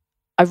done.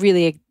 I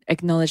really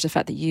acknowledge the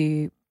fact that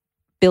you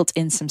built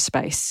in some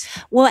space.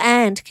 Well,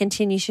 and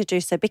continue to do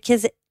so,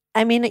 because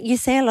you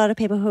see a lot of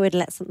people who would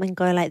let something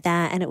go like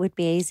that and it would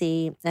be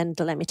easy. And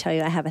let me tell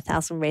you, I have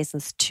 1,000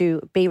 reasons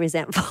to be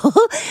resentful.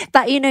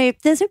 But,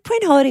 there's no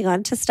point holding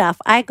on to stuff.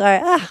 I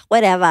go,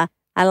 whatever.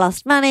 I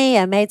lost money.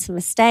 I made some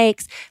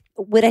mistakes.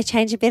 Would I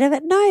change a bit of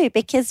it? No,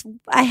 because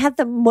I had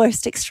the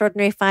most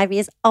extraordinary 5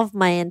 years of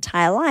my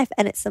entire life.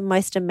 And it's the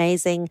most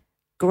amazing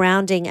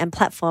grounding and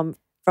platform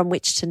from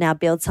which to now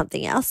build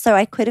something else. So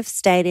I could have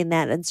stayed in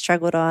that and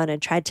struggled on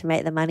and tried to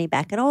make the money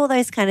back and all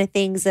those kind of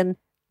things and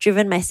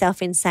driven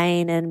myself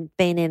insane and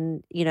been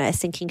in, a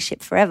sinking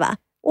ship forever.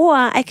 Or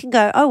I can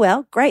go, oh,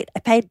 well, great. I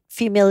paid a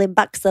few $1 million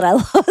that I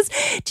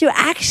lost to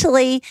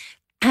actually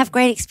have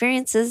great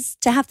experiences,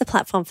 to have the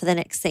platform for the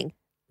next thing.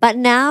 But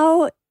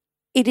now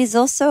it is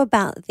also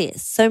about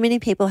this. So many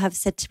people have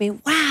said to me,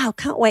 wow,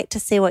 can't wait to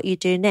see what you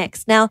do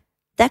next. Now,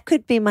 that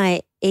could be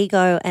my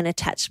ego and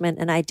attachment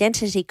and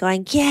identity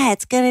going, yeah,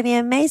 it's going to be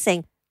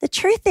amazing. The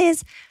truth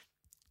is,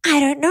 I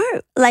don't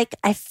know.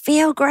 I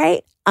feel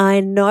great. I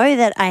know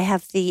that I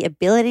have the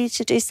ability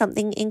to do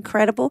something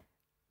incredible,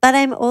 but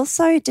I'm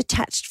also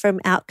detached from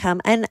outcome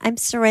and I'm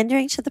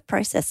surrendering to the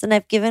process. And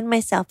I've given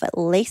myself at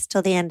least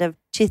till the end of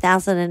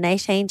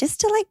 2018 just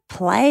to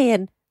play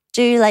and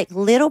do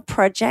little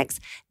projects,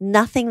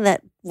 nothing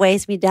that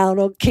weighs me down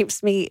or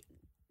keeps me,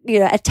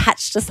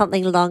 attached to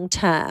something long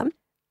term,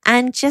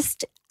 and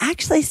just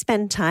actually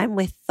spend time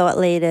with thought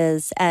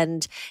leaders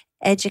and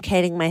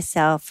educating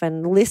myself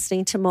and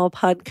listening to more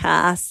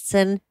podcasts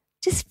and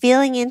just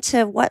feeling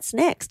into what's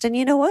next. And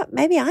you know what?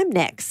 Maybe I'm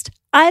next.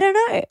 I don't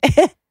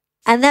know.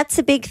 And that's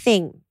a big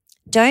thing.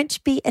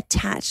 Don't be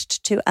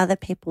attached to other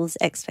people's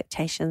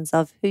expectations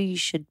of who you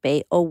should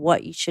be or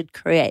what you should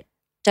create.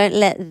 Don't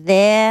let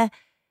their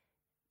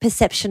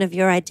perception of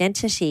your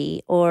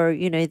identity or,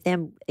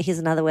 them, here's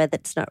another word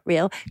that's not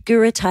real,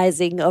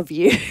 guruizing of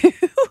you.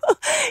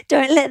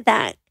 Don't let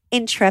that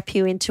entrap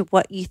you into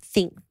what you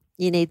think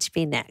you need to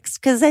be next.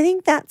 Because I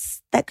think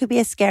that could be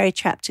a scary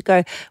trap to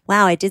go,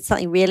 wow, I did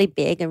something really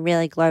big and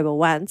really global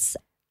once.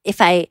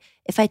 If I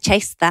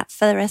chase that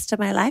for the rest of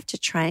my life to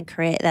try and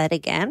create that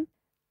again,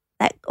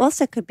 that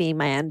also could be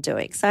my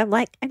undoing. So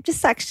I'm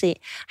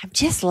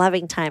just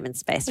loving time and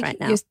space right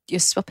now. You're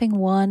swapping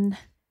one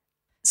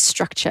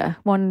structure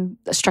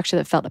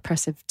that felt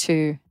oppressive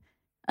to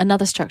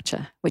another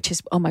structure, which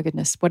is, oh my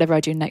goodness, whatever I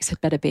do next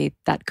had better be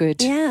that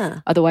good.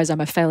 Yeah. Otherwise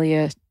I'm a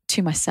failure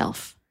to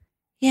myself.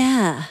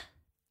 Yeah.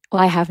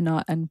 Well, I have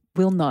not and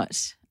will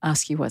not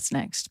ask you what's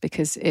next,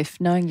 because if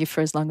knowing you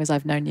for as long as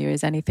I've known you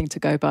is anything to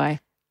go by,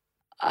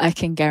 I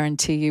can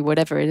guarantee you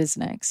whatever it is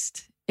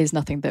next is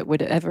nothing that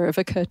would ever have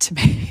occurred to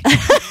me.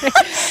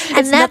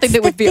 It's nothing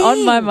that would be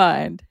on my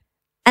mind.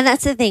 And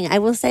that's the thing. I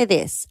will say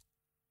this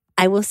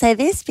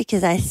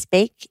because I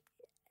speak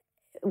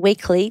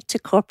weekly to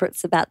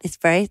corporates about this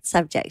very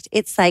subject.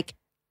 It's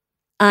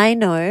I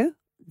know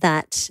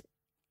that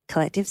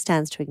Collective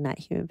stands to ignite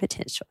human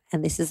potential.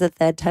 And this is the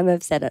third time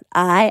I've said it.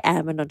 I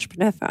am an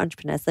entrepreneur for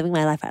entrepreneurs, living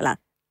my life out loud.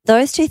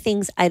 Those two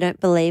things I don't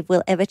believe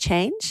will ever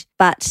change,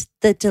 but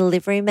the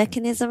delivery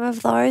mechanism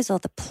of those or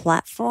the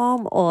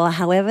platform or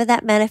however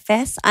that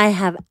manifests, I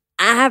have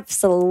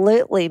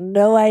absolutely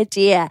no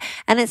idea.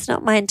 And it's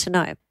not mine to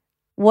know.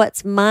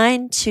 What's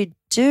mine to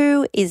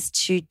do is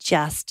to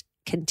just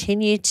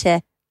continue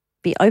to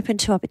be open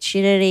to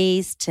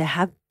opportunities, to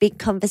have big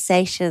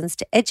conversations,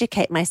 to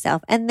educate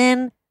myself. And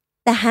then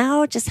the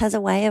how just has a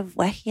way of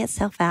working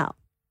itself out.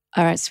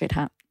 All right,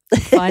 sweetheart.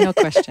 Final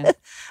question.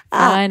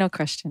 Final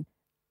question.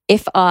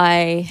 If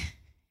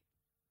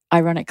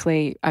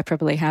ironically, I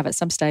probably have at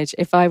some stage,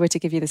 if I were to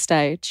give you the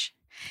stage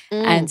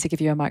and to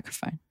give you a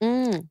microphone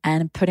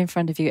and put in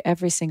front of you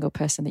every single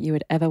person that you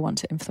would ever want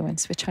to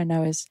influence, which I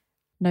know is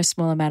no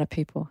small amount of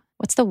people,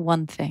 what's the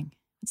one thing?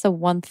 What's the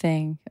one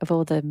thing of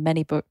all the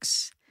many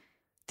books,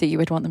 that you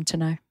would want them to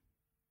know?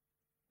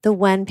 The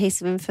one piece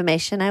of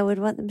information I would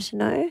want them to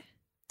know?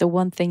 The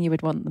one thing you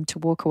would want them to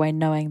walk away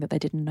knowing that they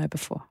didn't know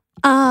before?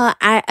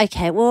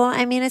 Okay. Well,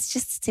 I mean, it's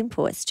just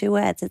simple. It's 2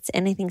 words. It's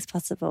anything's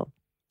possible.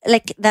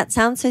 Like, that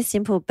sounds so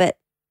simple, but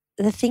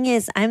the thing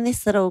is, I'm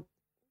this little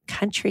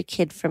country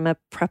kid from a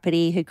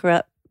property who grew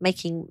up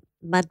making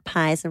mud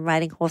pies and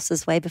riding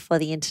horses way before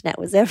the internet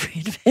was ever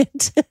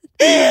invented.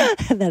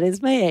 That is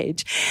my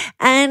age.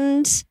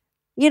 And,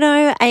 you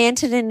know, I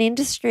entered an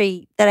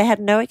industry that I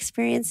had no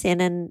experience in,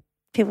 and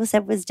people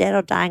said was dead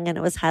or dying, and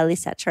it was highly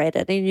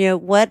saturated. And you know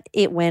what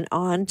it went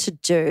on to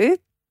do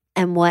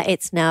and what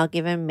it's now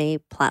given me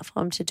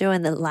platform to do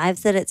and the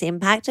lives that it's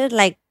impacted.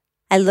 Like,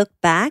 I look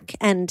back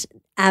and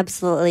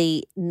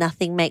absolutely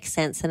nothing makes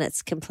sense, and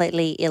it's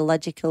completely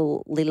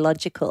illogically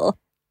logical.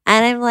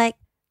 And I'm like,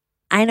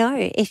 I know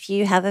if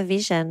you have a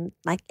vision,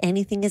 like,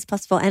 anything is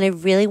possible. And I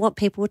really want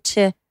people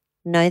to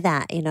know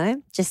that, you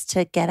know, just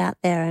to get out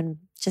there and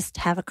just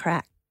have a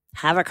crack.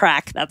 Have a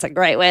crack. That's a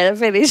great way to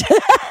finish.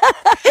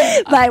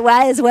 My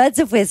wise words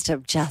of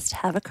wisdom. Just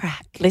have a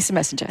crack. Lisa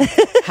Messenger,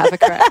 have a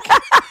crack.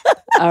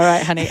 All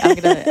right, honey, I'm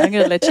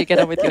gonna let you get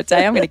on with your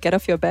day. I'm gonna get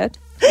off your bed.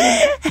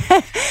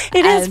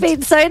 It has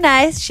been so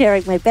nice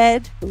sharing my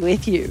bed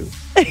with you.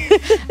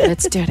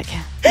 Let's do it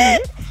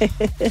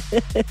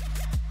again.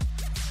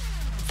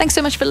 Thanks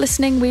so much for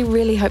listening. We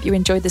really hope you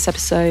enjoyed this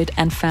episode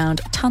and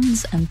found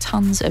tons and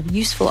tons of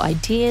useful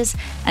ideas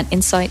and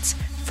insights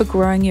for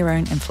growing your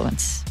own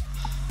influence.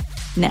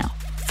 Now,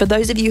 for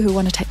those of you who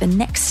want to take the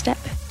next step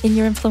in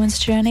your influence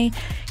journey,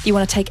 you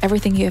want to take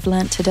everything you have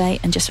learned today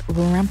and just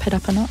ramp it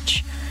up a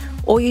notch,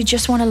 or you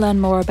just want to learn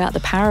more about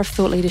the power of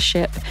thought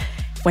leadership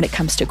when it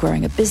comes to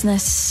growing a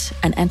business,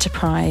 an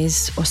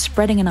enterprise, or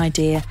spreading an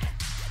idea,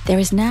 there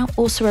is now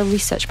also a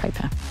research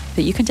paper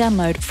that you can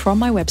download from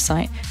my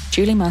website,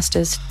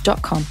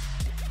 juliemasters.com.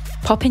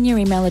 Pop in your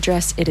email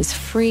address. It is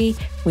free.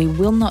 We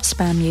will not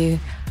spam you,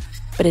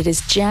 but it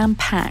is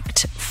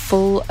jam-packed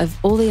full of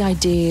all the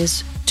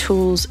ideas,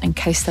 tools, and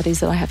case studies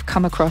that I have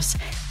come across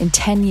in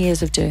 10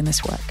 years of doing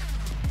this work.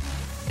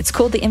 It's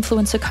called the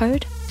Influencer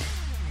Code.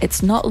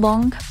 It's not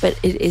long, but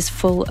it is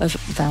full of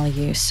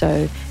value.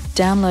 So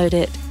download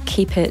it,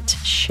 keep it,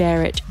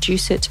 share it,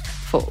 juice it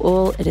for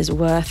all it is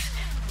worth.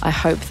 I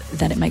hope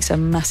that it makes a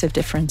massive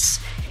difference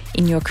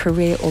in your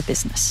career or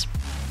business.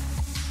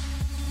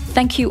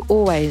 Thank you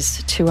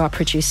always to our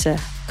producer,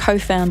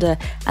 co-founder,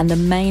 and the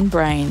main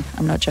brain,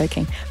 I'm not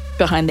joking,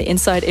 behind the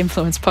Inside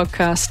Influence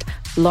podcast,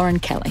 Lauren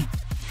Kelly.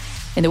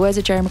 In the words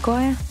of Jerry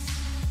Maguire,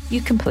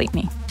 you complete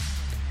me.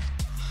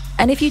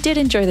 And if you did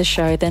enjoy the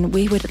show, then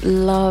we would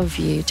love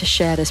you to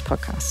share this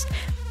podcast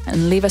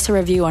and leave us a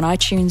review on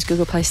iTunes,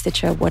 Google Play,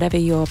 Stitcher, whatever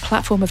your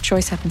platform of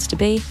choice happens to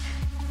be.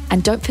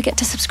 And don't forget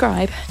to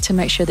subscribe to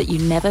make sure that you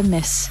never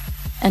miss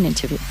an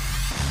interview.